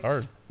 All right. It's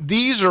hard.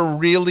 These are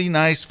really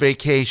nice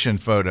vacation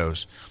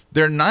photos.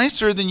 They're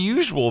nicer than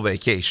usual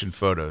vacation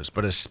photos,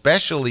 but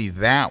especially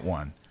that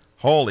one.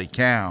 Holy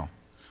cow.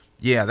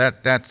 Yeah,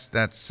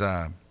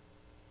 that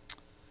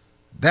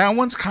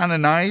one's kind of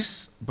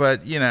nice,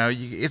 but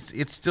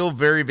it's still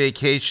very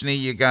vacationy.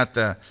 You got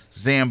the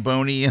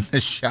Zamboni in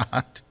the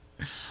shot.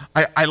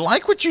 I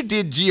like what you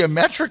did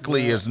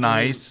geometrically is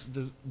nice. I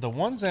mean, the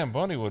one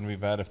Zamboni wouldn't be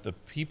bad if the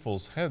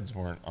people's heads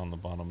weren't on the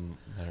bottom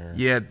there.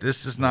 Yeah,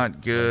 this is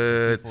not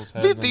good.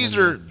 These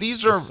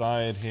are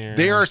side here.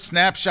 They are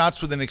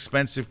snapshots with an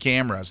expensive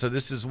camera. So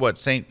this is what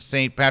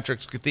St.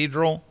 Patrick's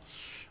Cathedral,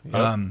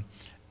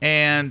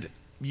 and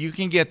you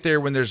can get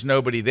there when there's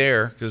nobody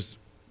there because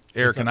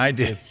Erik and I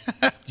did.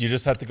 You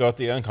just have to go at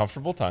the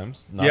uncomfortable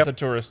times, not the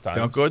tourist times.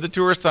 Don't go at the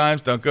tourist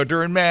times. Don't go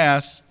during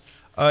mass.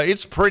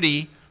 It's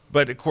pretty.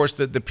 but of course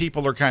the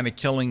people are kind of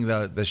killing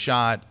the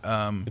shot.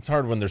 It's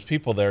hard when there's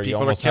people there. People you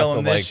almost are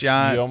killing have to, this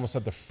shot. You almost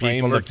have to frame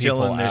people the are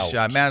killing this out.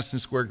 shot. Madison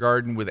Square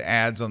Garden with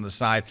ads on the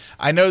side.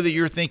 I know that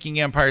you're thinking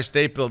Empire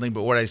State Building,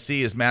 but what I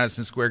see is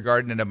Madison Square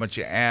Garden and a bunch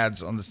of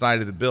ads on the side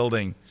of the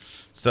building.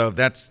 So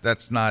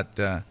that's not.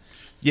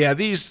 Yeah,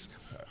 these.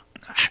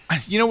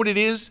 You know what it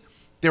is?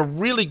 They're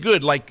really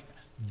good. Like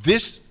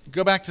this.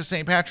 Go back to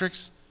St.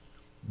 Patrick's.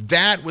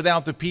 That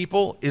without the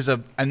people is a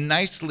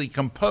nicely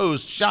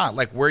composed shot,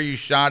 like where you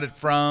shot it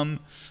from,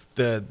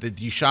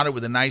 you shot it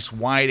with a nice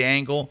wide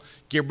angle.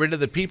 Get rid of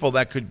the people,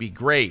 that could be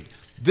great.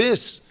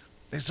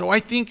 So I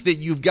think that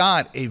you've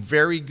got a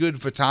very good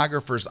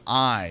photographer's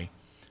eye,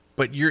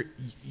 but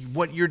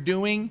what you're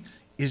doing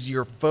is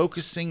you're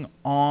focusing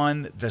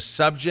on the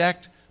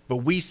subject, but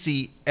we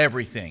see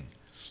everything.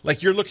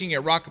 Like you're looking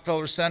at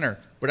Rockefeller Center,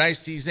 but I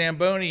see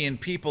Zamboni and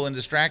people and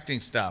distracting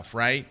stuff,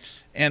 right?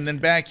 And then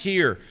back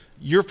here,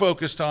 you're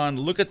focused on,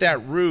 look at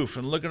that roof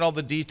and look at all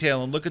the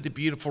detail and look at the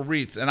beautiful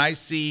wreaths. And I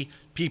see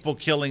people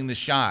killing the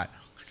shot.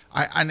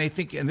 I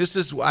think, and this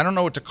is, I don't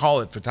know what to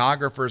call it,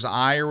 photographer's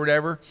eye or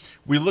whatever.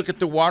 We look at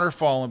the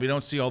waterfall and we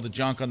don't see all the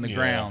junk on the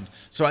ground.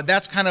 So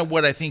that's kind of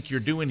what I think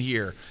you're doing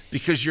here,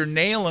 because you're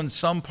nailing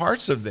some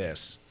parts of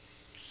this.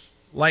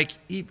 Like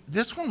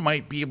this one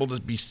might be able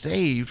to be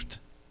saved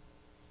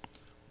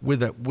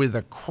with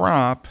a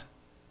crop.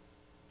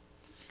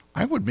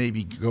 I would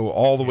maybe go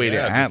all the way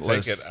to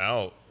Atlas. Just take it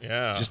out.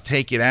 Yeah. Just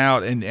take it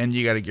out, and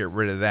you got to get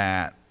rid of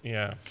that.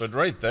 Yeah, but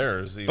right there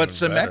is even But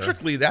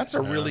symmetrically, that's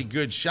a really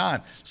good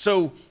shot.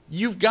 So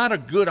you've got a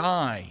good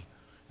eye,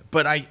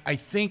 but I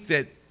think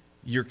that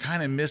you're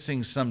kind of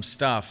missing some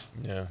stuff.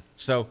 Yeah.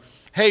 So,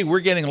 hey,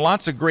 we're getting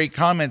lots of great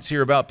comments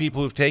here about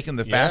people who've taken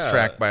the fast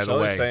track, by the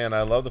way. Saying,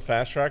 I love the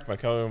fast track. My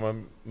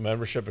Kelby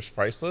membership is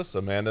priceless.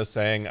 Amanda's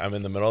saying, I'm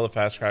in the middle of the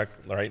fast track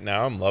right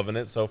now. I'm loving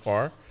it so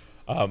far.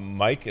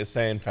 Mike is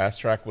saying fast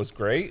track was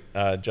great.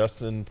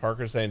 Justin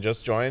Parker saying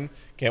just join.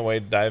 Can't wait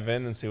to dive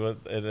in and see what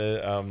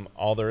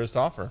all there is to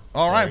offer.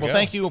 All right. Well,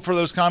 thank you for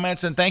those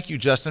comments, and thank you,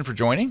 Justin, for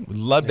joining. We'd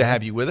love to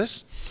have you with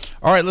us.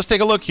 All right, let's take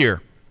a look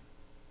here.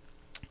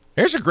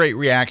 There's a great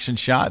reaction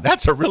shot.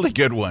 That's a really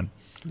good one.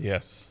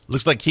 Yes.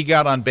 Looks like he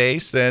got on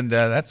base, and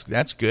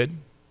that's good.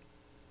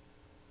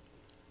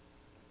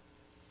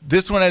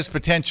 This one has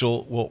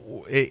potential.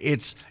 Well,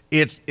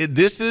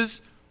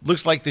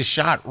 looks like the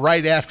shot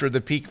right after the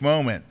peak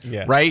moment,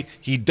 right?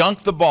 He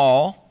dunked the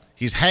ball.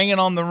 He's hanging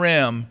on the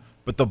rim,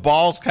 but the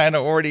ball's kind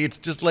of already, it's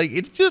just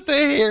a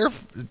hair.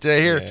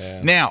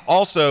 Yeah. Now,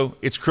 also,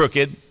 it's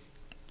crooked.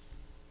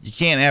 You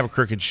can't have a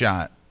crooked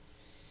shot.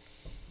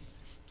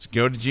 So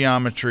go to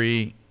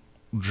geometry,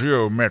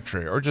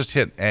 or just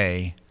hit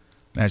A.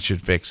 That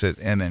should fix it,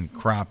 and then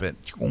crop it.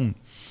 All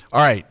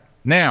right,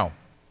 now,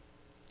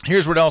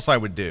 here's what else I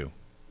would do.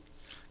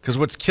 Because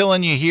what's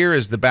killing you here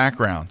is the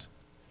background.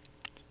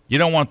 You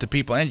don't want the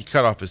people, and you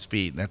cut off his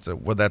feet. That's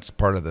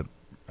part of the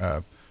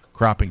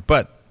cropping.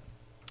 But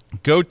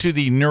go to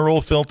the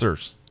neural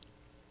filters.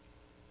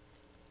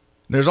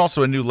 There's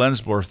also a new lens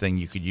blur thing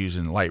you could use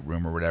in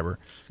Lightroom or whatever.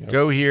 Yep.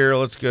 Go here.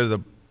 Let's go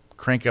to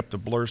crank up the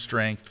blur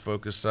strength,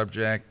 focus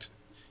subject.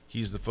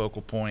 He's the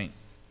focal point.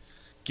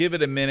 Give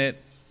it a minute.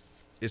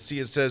 It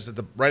says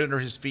right under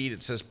his feet,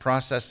 it says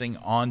processing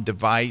on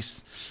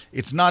device.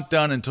 It's not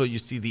done until you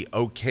see the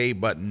OK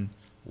button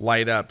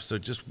light up. So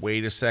just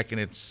wait a second.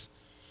 It's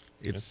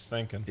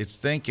thinking. It's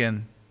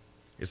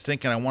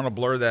thinking. I want to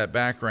blur that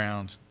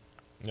background.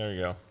 There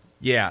you go.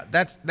 Yeah,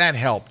 that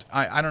helped.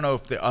 I don't know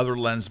if the other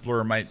lens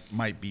blur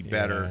might be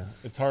better.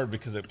 It's hard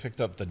because it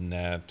picked up the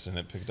net and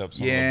it picked up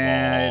some of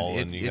the ball,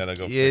 and you got to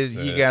go fix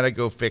it. You got to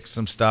go fix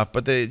some stuff,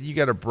 but you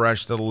got a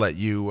brush that'll let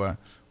you.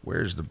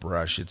 Where's the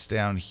brush? It's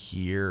down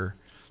here.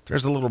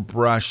 There's a little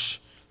brush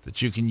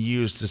that you can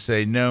use to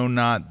say no,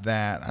 not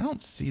that. I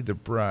don't see the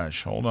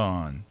brush. Hold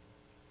on.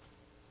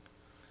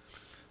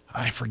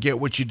 I forget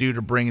what you do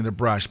to bring in the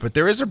brush, but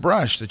there is a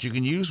brush that you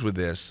can use with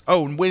this.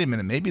 Oh, and wait a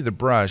minute. Maybe the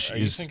brush is... Are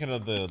you thinking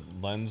of the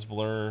lens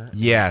blur?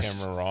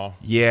 Yes. Camera raw?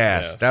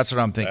 Yes, that's what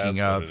I'm thinking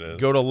of.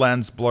 Go to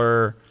lens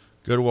blur,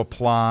 go to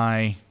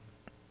apply,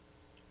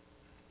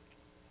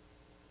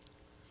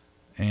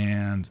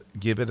 and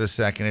give it a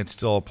second. It's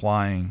still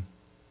applying.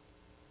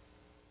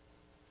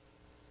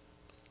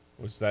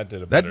 Which that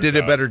did a better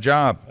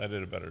job. That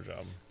did a better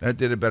job. That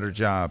did a better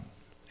job.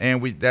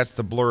 And that's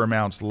the blur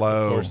amount's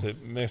low. Of course,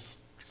 it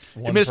missed...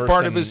 It missed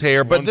part of his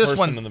hair, but this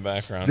one in the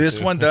background. This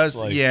one does,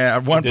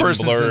 one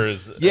person.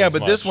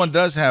 But this one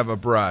does have a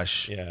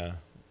brush. Yeah.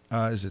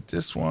 Is it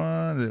this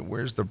one?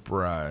 Where's the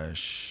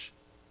brush?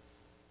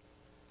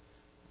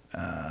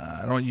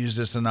 I don't use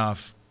this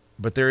enough,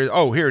 but there is.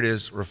 Oh, here it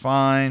is.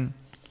 Refine,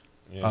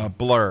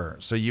 blur.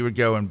 So you would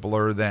go and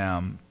blur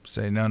them.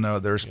 Say no,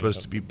 they're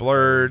supposed to be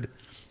blurred.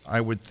 I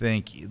would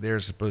think they're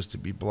supposed to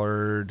be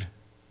blurred.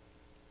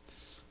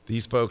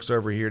 These folks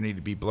over here need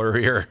to be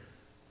blurrier.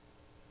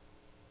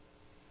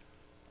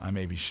 I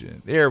maybe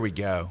should. There we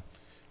go.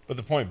 But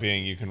the point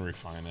being, you can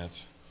refine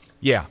it.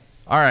 Yeah.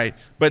 All right.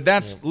 But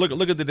that's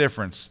look at the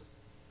difference,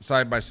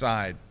 side by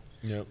side.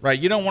 Yep. Right?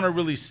 You don't want to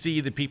really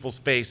see the people's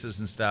faces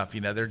and stuff.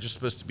 You know, they're just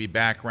supposed to be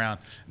background.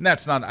 And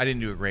that's not, I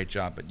didn't do a great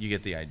job, but you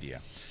get the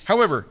idea.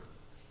 However,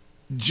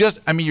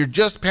 you're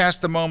just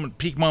past the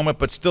peak moment,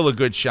 but still a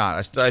good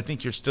shot. I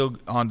think you're still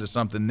onto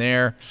something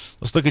there.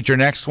 Let's look at your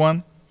next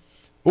one.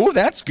 Oh,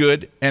 that's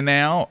good. And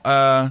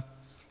now,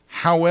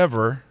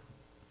 however,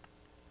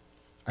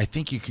 I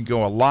think you can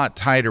go a lot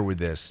tighter with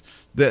this.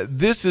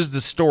 This is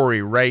the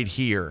story right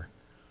here.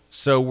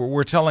 So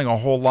we're telling a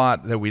whole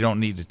lot that we don't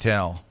need to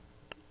tell.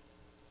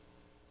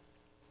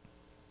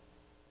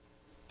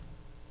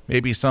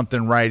 Maybe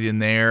something right in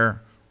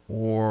there,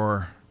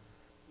 or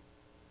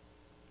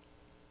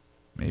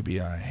maybe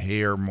a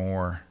hair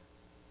more.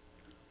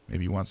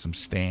 Maybe you want some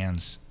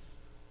stands.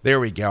 There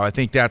we go. I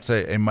think that's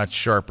a much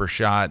sharper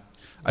shot.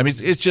 I mean,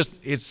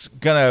 it's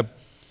going to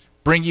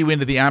bring you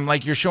into I'm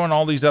like, you're showing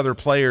all these other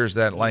players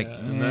that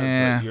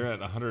that's you're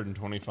at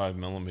 125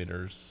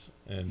 millimeters.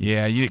 And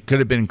yeah, you could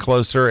have been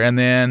closer. And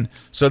then,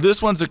 so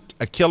this one's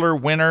a killer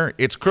winner.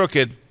 It's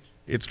crooked.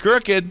 It's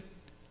crooked.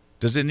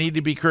 Does it need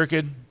to be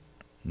crooked?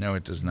 No,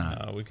 it does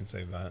not. No, we can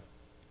save that.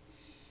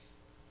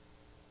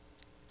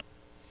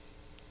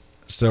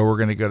 So we're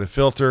going to go to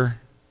filter,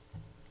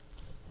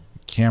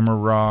 camera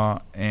raw,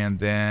 and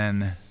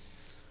then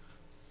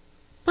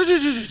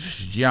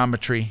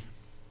geometry.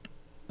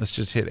 Let's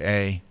just hit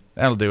A.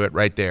 That'll do it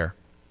right there.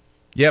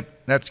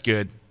 Yep, that's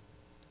good.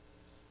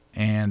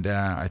 And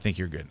I think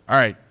you're good. All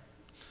right.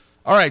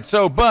 All right.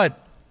 So, but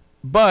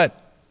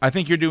I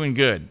think you're doing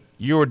good.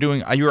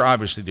 You're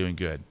obviously doing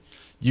good.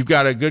 You've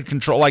got a good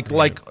control. Like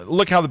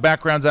look how the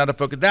background's out of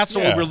focus. That's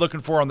what we're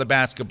looking for on the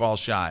basketball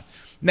shot.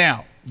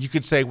 Now, you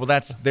could say, well,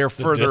 they're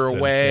further distance,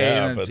 away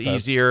and it's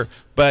easier.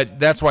 But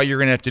that's why you're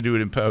going to have to do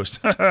it in post.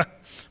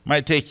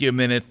 Might take you a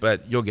minute,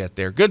 but you'll get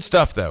there. Good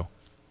stuff, though.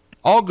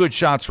 All good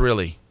shots,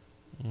 really.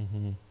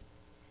 Ooh,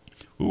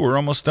 we're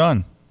almost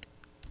done.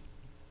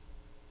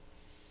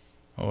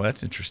 Oh,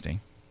 that's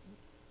interesting.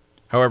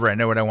 However, I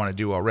know what I want to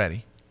do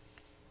already.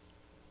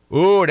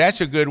 Ooh, that's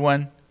a good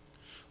one.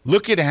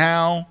 Look at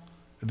how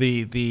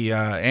the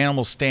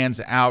animal stands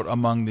out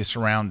among the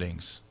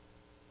surroundings.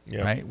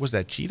 Yep. Right? Was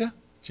that cheetah?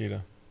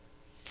 Cheetah.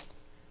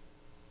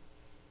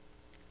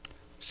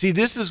 See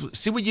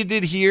what you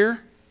did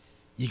here?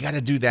 You got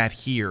to do that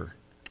here.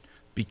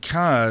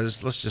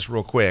 Because, let's just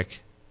real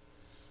quick.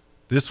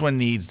 This one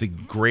needs the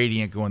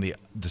gradient going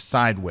the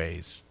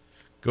sideways.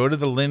 Go to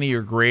the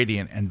linear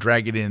gradient and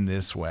drag it in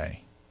this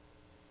way.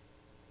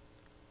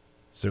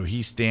 So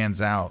he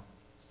stands out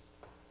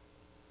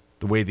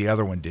the way the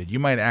other one did. You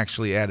might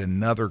actually add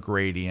another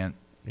gradient.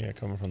 Yeah,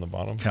 coming from the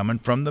bottom. Coming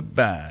from the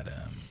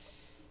bottom.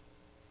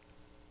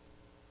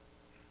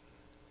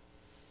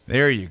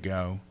 There you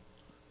go.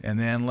 And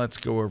then let's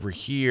go over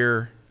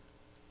here.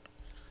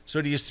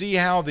 So do you see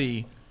how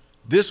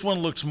this one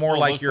looks more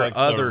like your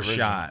other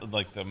shot?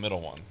 Like the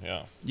middle one,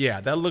 yeah.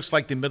 Yeah, that looks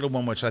like the middle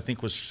one, which I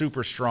think was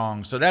super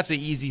strong. So that's an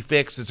easy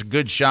fix. It's a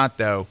good shot,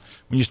 though.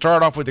 When you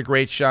start off with a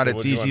great shot,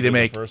 it's easy to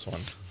make. The first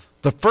one?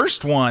 The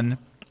first one,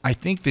 I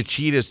think the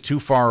cheetah's too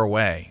far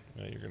away.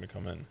 Yeah, you're going to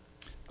come in.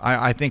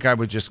 I think I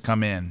would just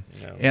come in.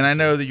 Yeah, and I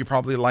know that you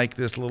probably like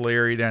this little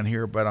area down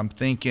here, but I'm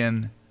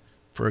thinking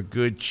for a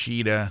good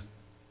cheetah,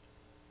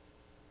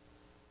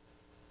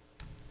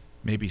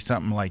 maybe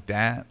something like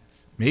that.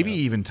 Maybe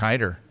even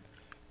tighter.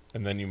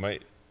 And then you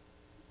might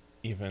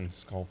even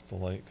sculpt the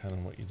light, kind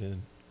of what you did.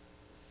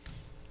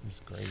 This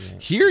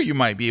gradient. Here you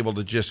might be able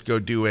to just go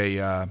do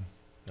a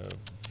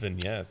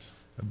vignette.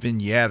 A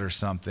vignette or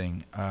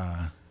something.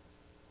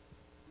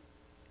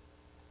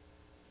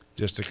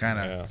 Just to kind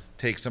of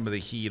take some of the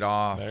heat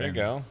off. There you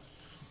go.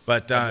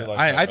 But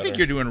I think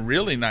you're doing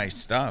really nice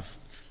stuff.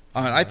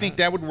 I think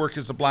that would work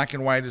as a black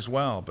and white as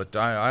well. But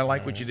I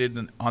like what you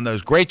did on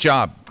those. Great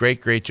job.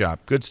 Great job.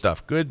 Good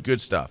stuff. Good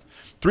stuff.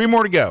 3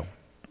 more to go.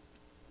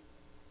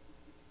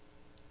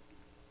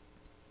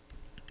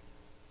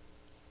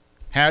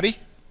 Howdy.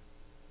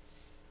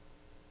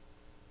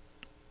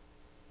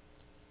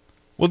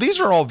 Well, these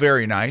are all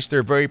very nice.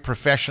 They're very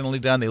professionally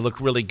done. They look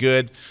really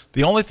good.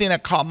 The only thing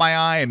that caught my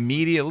eye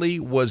immediately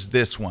was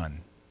this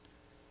one.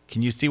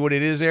 Can you see what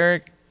it is,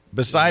 Eric?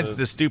 Besides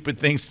the stupid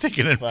thing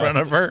sticking in front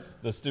of her?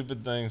 The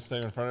stupid thing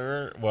sticking in front of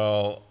her?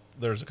 Well,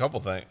 there's a couple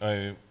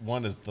things.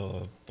 One is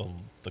the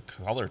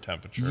color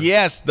temperature.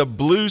 Yes, the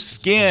blue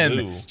skin.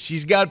 Blue.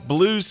 She's got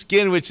blue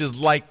skin, which is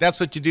like, that's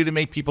what you do to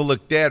make people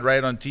look dead,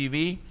 right, on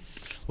TV.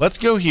 Let's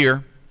go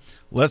here.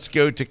 Let's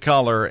go to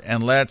color,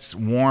 and let's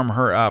warm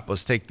her up.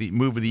 Let's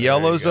move the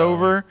yellows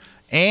over,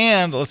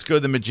 and let's go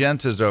the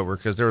magentas over,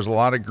 because there was a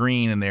lot of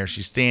green in there.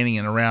 She's standing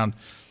in around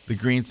the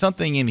green.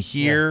 Something in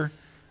here,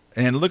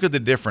 and look at the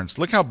difference.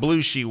 Look how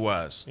blue she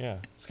was. Yeah,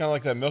 it's kind of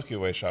like that Milky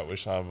Way shot we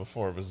saw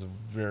before. It was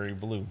very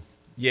blue.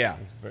 Yeah.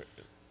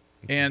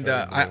 And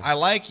I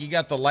like you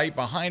got the light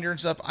behind her and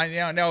stuff.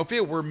 Now, if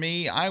it were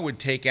me, I would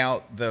take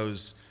out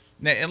those.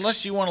 Now,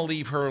 unless you want to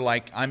leave her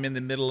like I'm in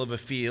the middle of a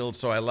field,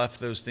 so I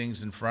left those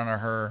things in front of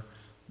her,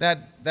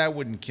 that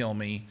wouldn't kill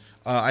me.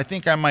 I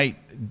think I might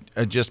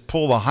just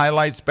pull the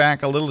highlights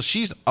back a little.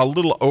 She's a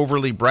little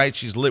overly bright.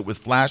 She's lit with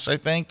flash, I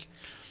think.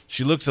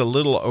 She looks a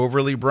little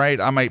overly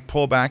bright. I might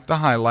pull back the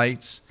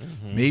highlights,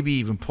 maybe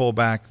even pull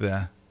back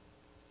the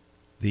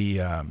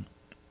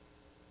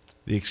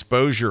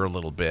exposure a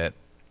little bit.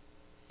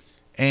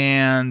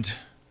 And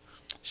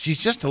she's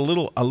just a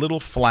little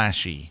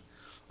flashy.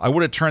 I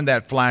would have turned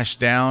that flash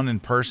down in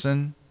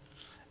person.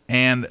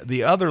 And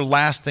the other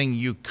last thing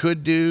you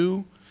could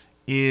do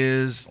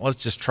is, let's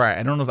just try.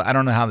 I don't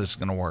know how this is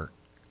going to work.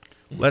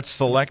 Let's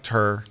select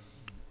her.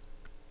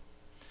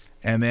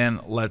 And then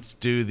let's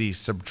do the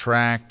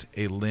subtract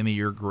a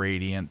linear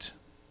gradient.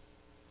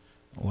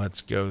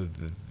 Let's go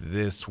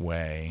this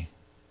way.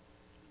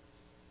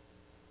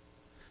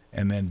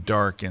 And then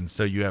darken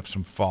so you have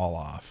some fall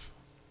off.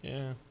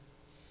 Yeah.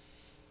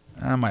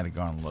 I might have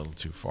gone a little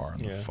too far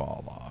in the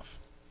fall off.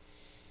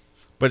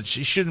 But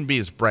she shouldn't be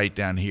as bright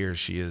down here as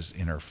she is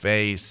in her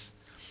face.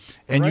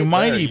 And you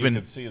might even...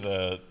 You can see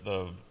the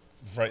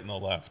right and the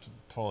left.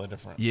 Totally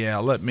different. Yeah,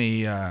 let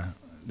me...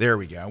 there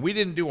we go. We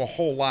didn't do a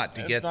whole lot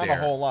to get there. It's not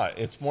a whole lot.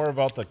 It's more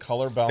about the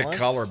color balance. The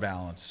color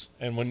balance.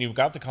 And when you've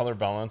got the color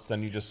balance,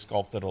 then you just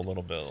sculpt it a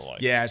little bit.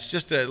 Yeah, it's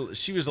just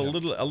she was a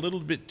little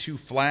bit too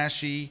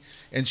flashy.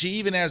 And she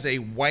even has a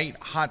white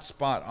hot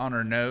spot on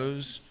her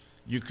nose.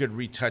 You could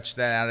retouch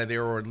that out of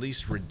there or at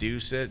least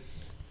reduce it.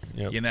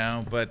 Yep. You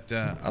know, but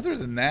other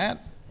than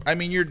that, I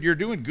mean, you're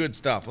doing good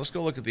stuff. Let's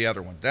go look at the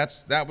other one.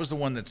 That was the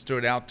one that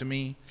stood out to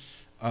me.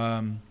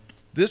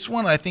 This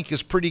one I think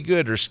is pretty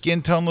good. Her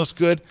skin tone looks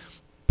good.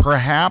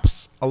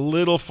 Perhaps a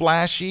little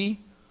flashy.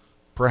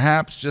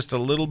 Perhaps just a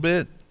little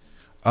bit.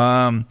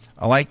 I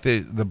like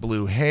the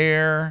blue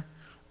hair.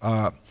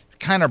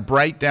 Kind of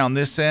bright down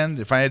this end.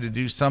 If I had to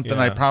do something,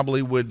 I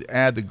probably would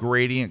add the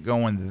gradient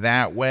going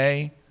that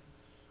way.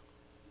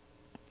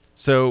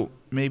 So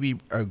maybe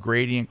a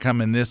gradient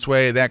coming this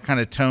way. That kind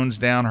of tones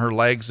down her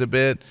legs a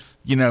bit.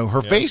 You know,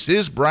 her face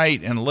is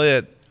bright and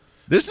lit.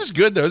 This is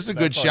good, though. This is a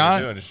good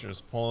shot. You're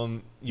just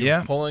pulling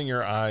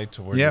your eye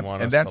to where you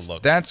want us to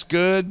look. That's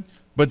good.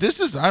 But this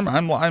is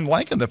I'm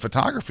liking the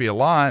photography a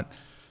lot.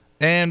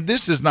 And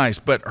this is nice,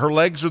 but her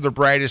legs are the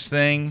brightest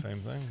thing. Same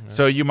thing. Yeah.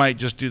 So you might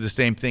just do the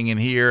same thing in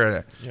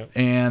here.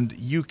 And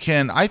you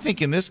can, I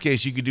think in this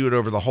case, you could do it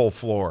over the whole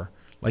floor.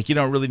 Like you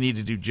don't really need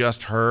to do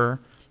just her.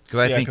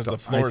 Because the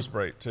floor is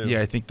bright too.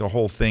 Yeah, I think the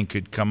whole thing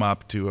could come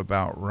up to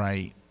about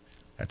right.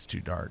 That's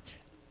too dark.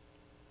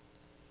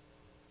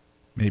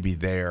 Maybe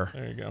there.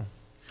 There you go.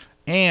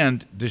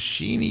 And does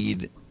she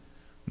need...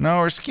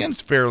 No, her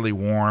skin's fairly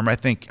warm. I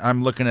think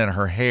I'm looking at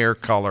her hair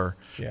color,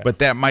 but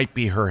that might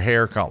be her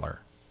hair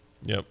color.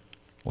 Yep.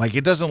 Like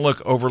it doesn't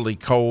look overly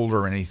cold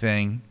or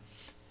anything.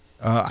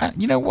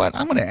 You know what?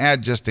 I'm going to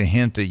add just a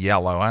hint of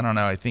yellow. I don't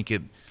know. I think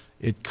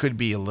it could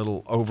be a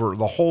little over.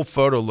 The whole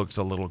photo looks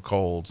a little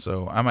cold,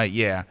 so I might,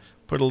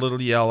 put a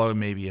little yellow,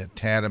 maybe a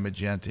tad of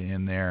magenta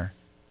in there.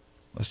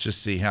 Let's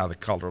just see how the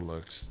color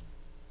looks.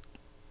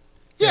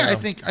 Yeah, I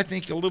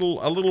think a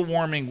little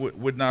warming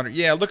would not.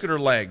 Yeah, look at her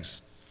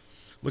legs.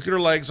 Look at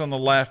her legs on the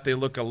left. They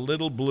look a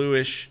little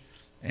bluish,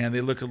 and they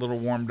look a little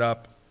warmed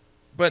up.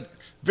 But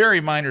very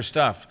minor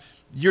stuff.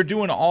 You're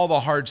doing all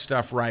the hard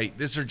stuff right.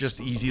 These are just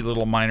easy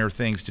little minor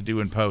things to do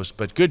in post.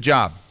 But good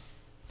job.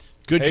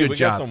 Good job. We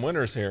got some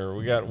winners here.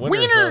 We got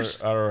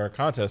winners out of our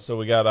contest. So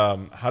we got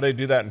How to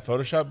Do That in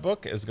Photoshop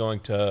book is going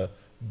to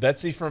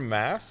Betsy from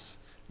Mass.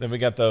 Then we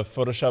got the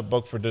Photoshop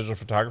book for digital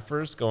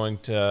photographers going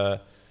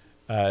to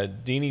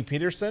Deanie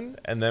Peterson.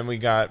 And then we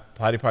got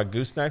Platypod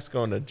Goosenecks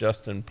going to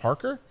Justin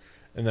Parker.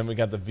 And then we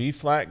got the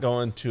V-Flat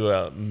going to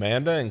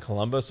Amanda in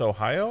Columbus,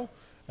 Ohio.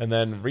 And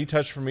then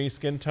Retouch for Me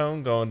Skin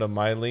Tone going to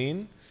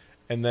Mylene.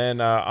 And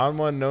then On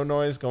One No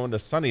Noise going to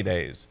Sunny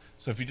Days.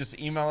 So if you just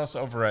email us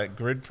over at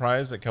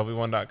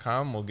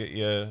gridprize@kelby1.com, we'll get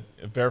you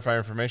verify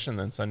information,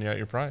 then send you out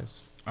your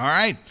prize. All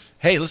right.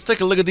 Hey, let's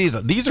take a look at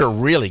these. These are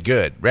really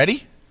good.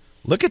 Ready?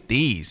 Look at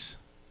these.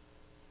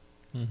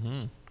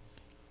 Mm-hmm.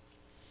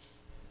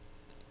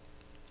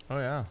 Oh,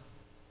 yeah.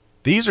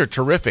 These are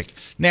terrific.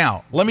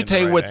 Now, let me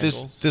tell you what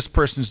this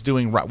person's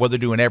doing right. Well, they're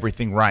doing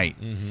everything right.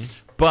 Mm-hmm.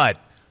 But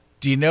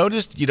do you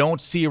notice you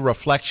don't see a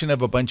reflection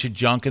of a bunch of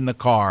junk in the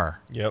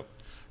car? Yep.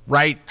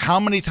 Right?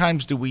 How many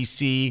times do we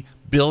see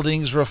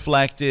buildings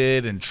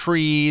reflected and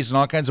trees and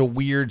all kinds of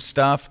weird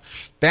stuff?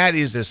 That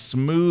is a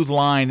smooth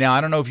line. Now,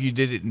 I don't know if you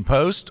did it in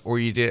post or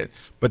you did,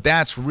 but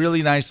that's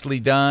really nicely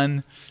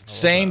done.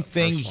 Same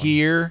thing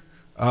here.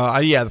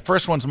 The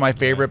first one's my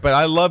favorite, but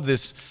I love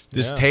this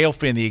tail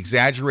fin, the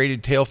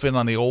exaggerated tail fin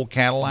on the old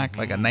Cadillac,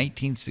 like a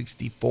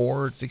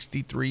 1964,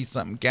 63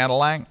 something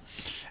Cadillac.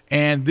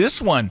 And this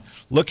one,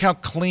 look how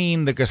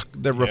clean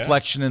the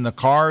reflection in the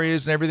car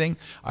is and everything.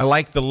 I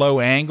like the low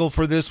angle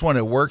for this one.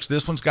 It works.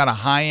 This one's got a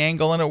high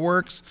angle and it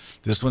works.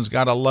 This one's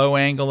got a low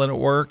angle and it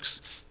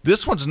works.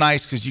 This one's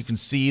nice because you can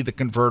see the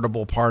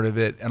convertible part of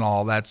it and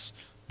all.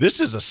 This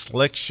is a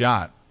slick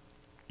shot.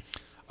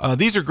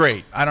 These are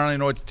great. I don't even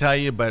know what to tell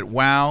you, but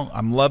wow,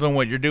 I'm loving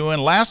what you're doing.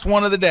 Last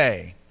one of the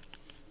day.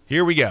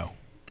 Here we go.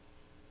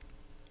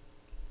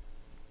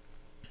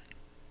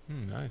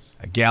 Nice.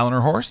 A gal and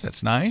her horse.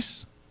 That's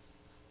nice.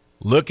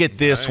 Look at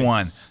this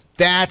one.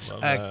 That's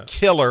a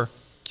killer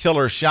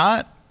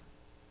shot.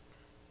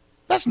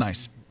 That's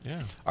nice.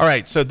 Yeah. All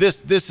right, so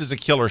this is a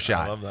killer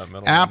shot. I love that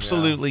middle one,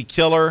 Absolutely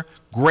killer.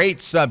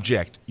 Great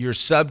subject. Your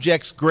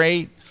subject's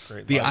great.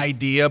 The light.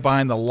 idea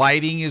behind the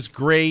lighting is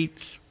great.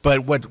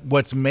 But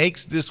what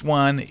makes this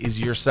one is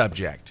your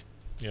subject.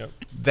 Yep.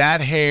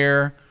 That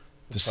hair,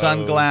 the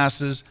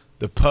sunglasses,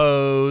 the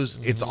pose.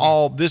 It's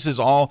all. This is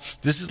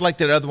like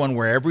that other one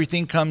where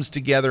everything comes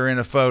together in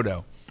a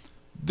photo.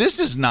 This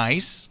is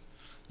nice.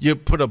 You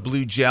put a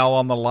blue gel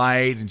on the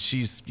light, and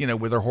she's, you know,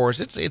 with her horse.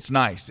 It's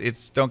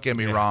nice. Don't get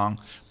me wrong,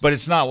 but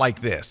it's not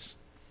like this.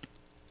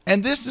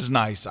 And this is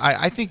nice.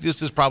 I think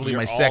this is probably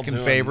my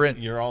second favorite.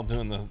 You're all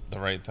doing the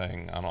right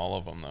thing on all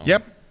of them, though.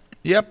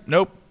 Yep.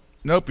 Nope.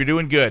 You're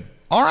doing good.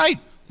 All right.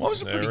 Well, it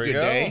was a pretty good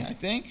day, I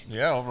think.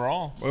 Yeah,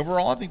 overall.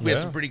 I think we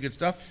had some pretty good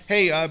stuff.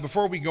 Hey,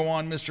 before we go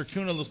on, Mr.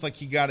 Kuna looks like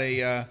he got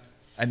a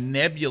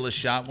nebula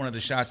shot, one of the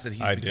shots that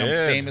he's become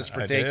famous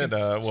for taking.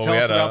 Tell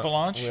us about the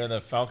launch. We had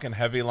a Falcon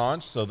Heavy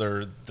launch, so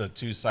the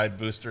two side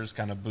boosters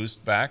kind of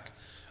boost back,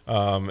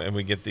 and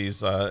we get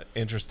these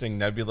interesting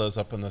nebulas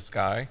up in the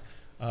sky.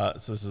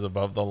 So this is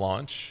above the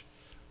launch.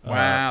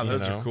 Wow,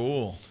 those are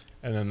cool.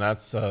 And then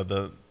that's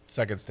the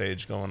second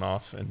stage going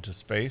off into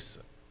space.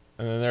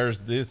 And then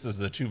this is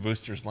the two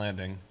boosters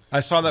landing. I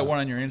saw that one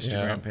on your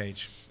Instagram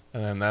page.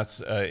 And then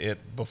that's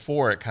it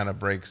before it kind of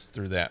breaks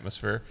through the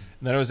atmosphere.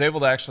 And then I was able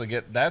to actually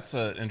get, that's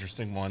an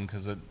interesting one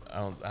because I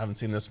haven't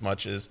seen this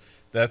much, is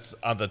that's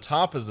on the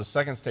top is the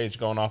second stage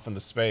going off into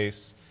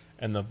space,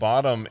 and the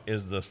bottom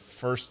is the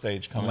first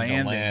stage coming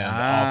to land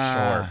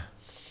offshore.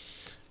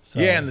 So,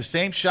 yeah, in the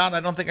same shot. I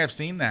don't think I've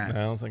seen that.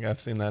 I don't think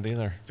I've seen that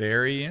either.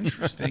 Very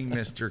interesting,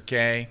 Mr.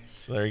 K.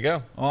 So there you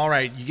go. All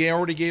right, you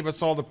already gave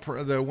us all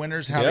the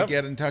winners, how to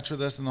get in touch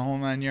with us in the whole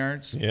 9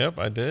 yards. Yep,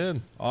 I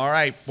did. All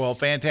right, well,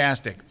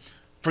 fantastic.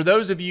 For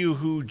those of you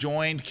who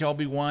joined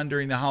Kelby One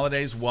during the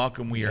holidays,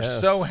 welcome. We are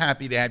so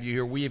happy to have you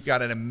here. We have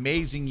got an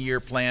amazing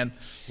year planned.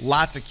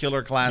 Lots of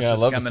killer classes coming up.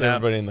 Yeah, I love to see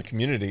everybody in the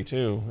community,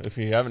 too. If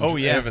you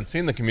haven't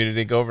seen the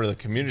community, go over to the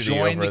community.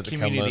 Join the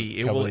community.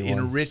 It will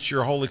enrich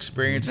your whole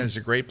experience, and it's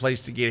a great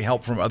place to get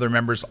help from other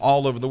members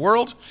all over the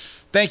world.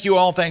 Thank you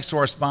all. Thanks to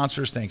our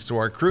sponsors. Thanks to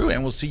our crew.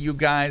 And we'll see you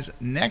guys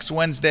next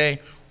Wednesday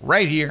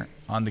right here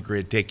on The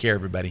Grid. Take care,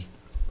 everybody.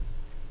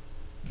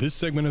 This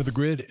segment of The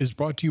Grid is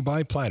brought to you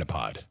by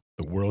Platypod,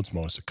 the world's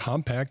most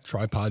compact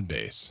tripod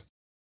base.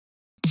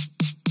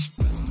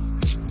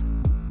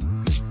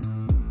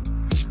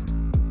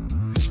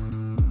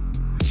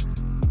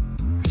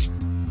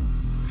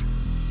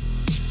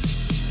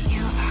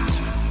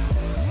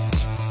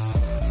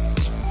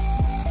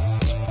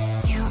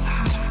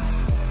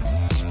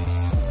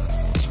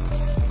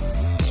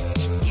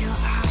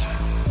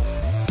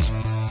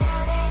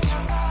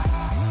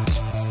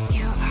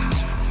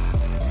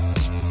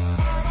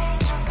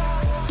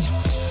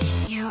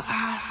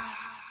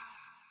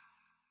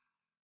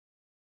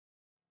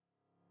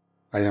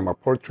 I am a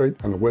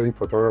portrait and wedding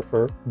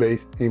photographer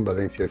based in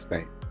Valencia,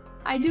 Spain.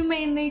 I do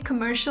mainly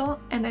commercial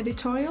and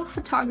editorial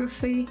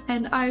photography,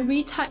 and I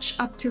retouch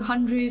up to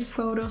 100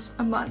 photos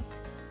a month.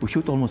 We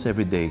shoot almost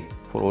every day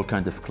for all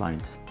kinds of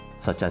clients,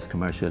 such as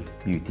commercial,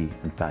 beauty,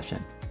 and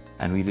fashion.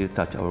 And we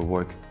retouch our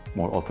work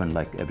more often,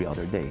 like every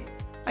other day.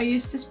 I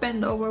used to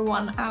spend over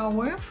 1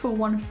 hour for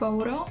one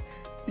photo.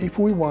 If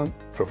we want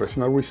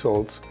professional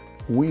results,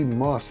 we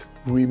must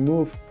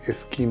remove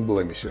skin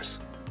blemishes,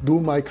 do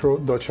micro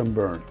dodge and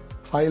burn,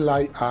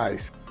 highlight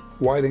eyes,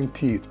 whiten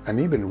teeth, and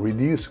even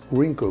reduce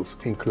wrinkles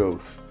in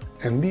clothes.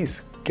 And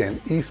this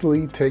can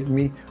easily take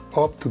me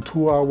up to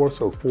 2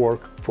 hours of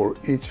work for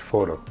each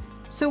photo.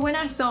 So when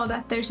I saw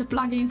that there's a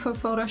plugin for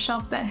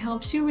Photoshop that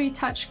helps you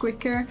retouch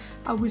quicker,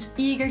 I was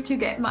eager to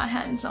get my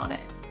hands on it.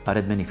 I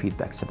read many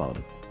feedbacks about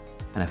it,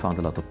 and I found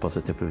a lot of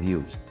positive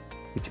reviews,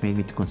 which made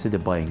me to consider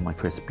buying my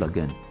first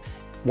plugin.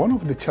 One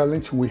of the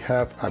challenges we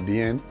have at the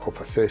end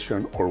of a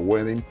session or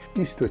wedding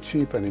is to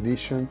achieve an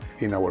edition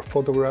in our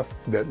photograph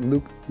that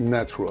look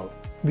natural.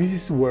 This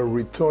is where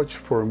retouch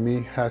for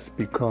me has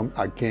become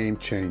a game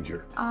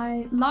changer.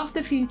 I love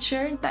the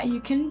feature that you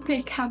can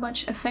pick how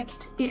much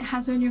effect it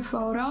has on your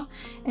photo,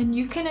 and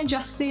you can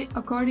adjust it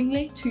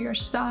accordingly to your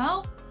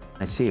style.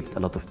 I saved a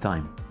lot of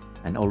time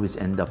and always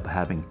end up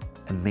having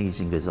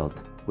amazing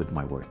result with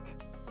my work.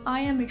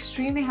 I am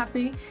extremely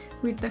happy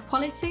with the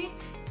quality.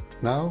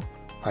 Now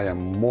I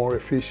am more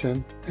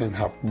efficient and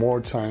have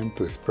more time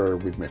to spare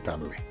with my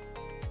family.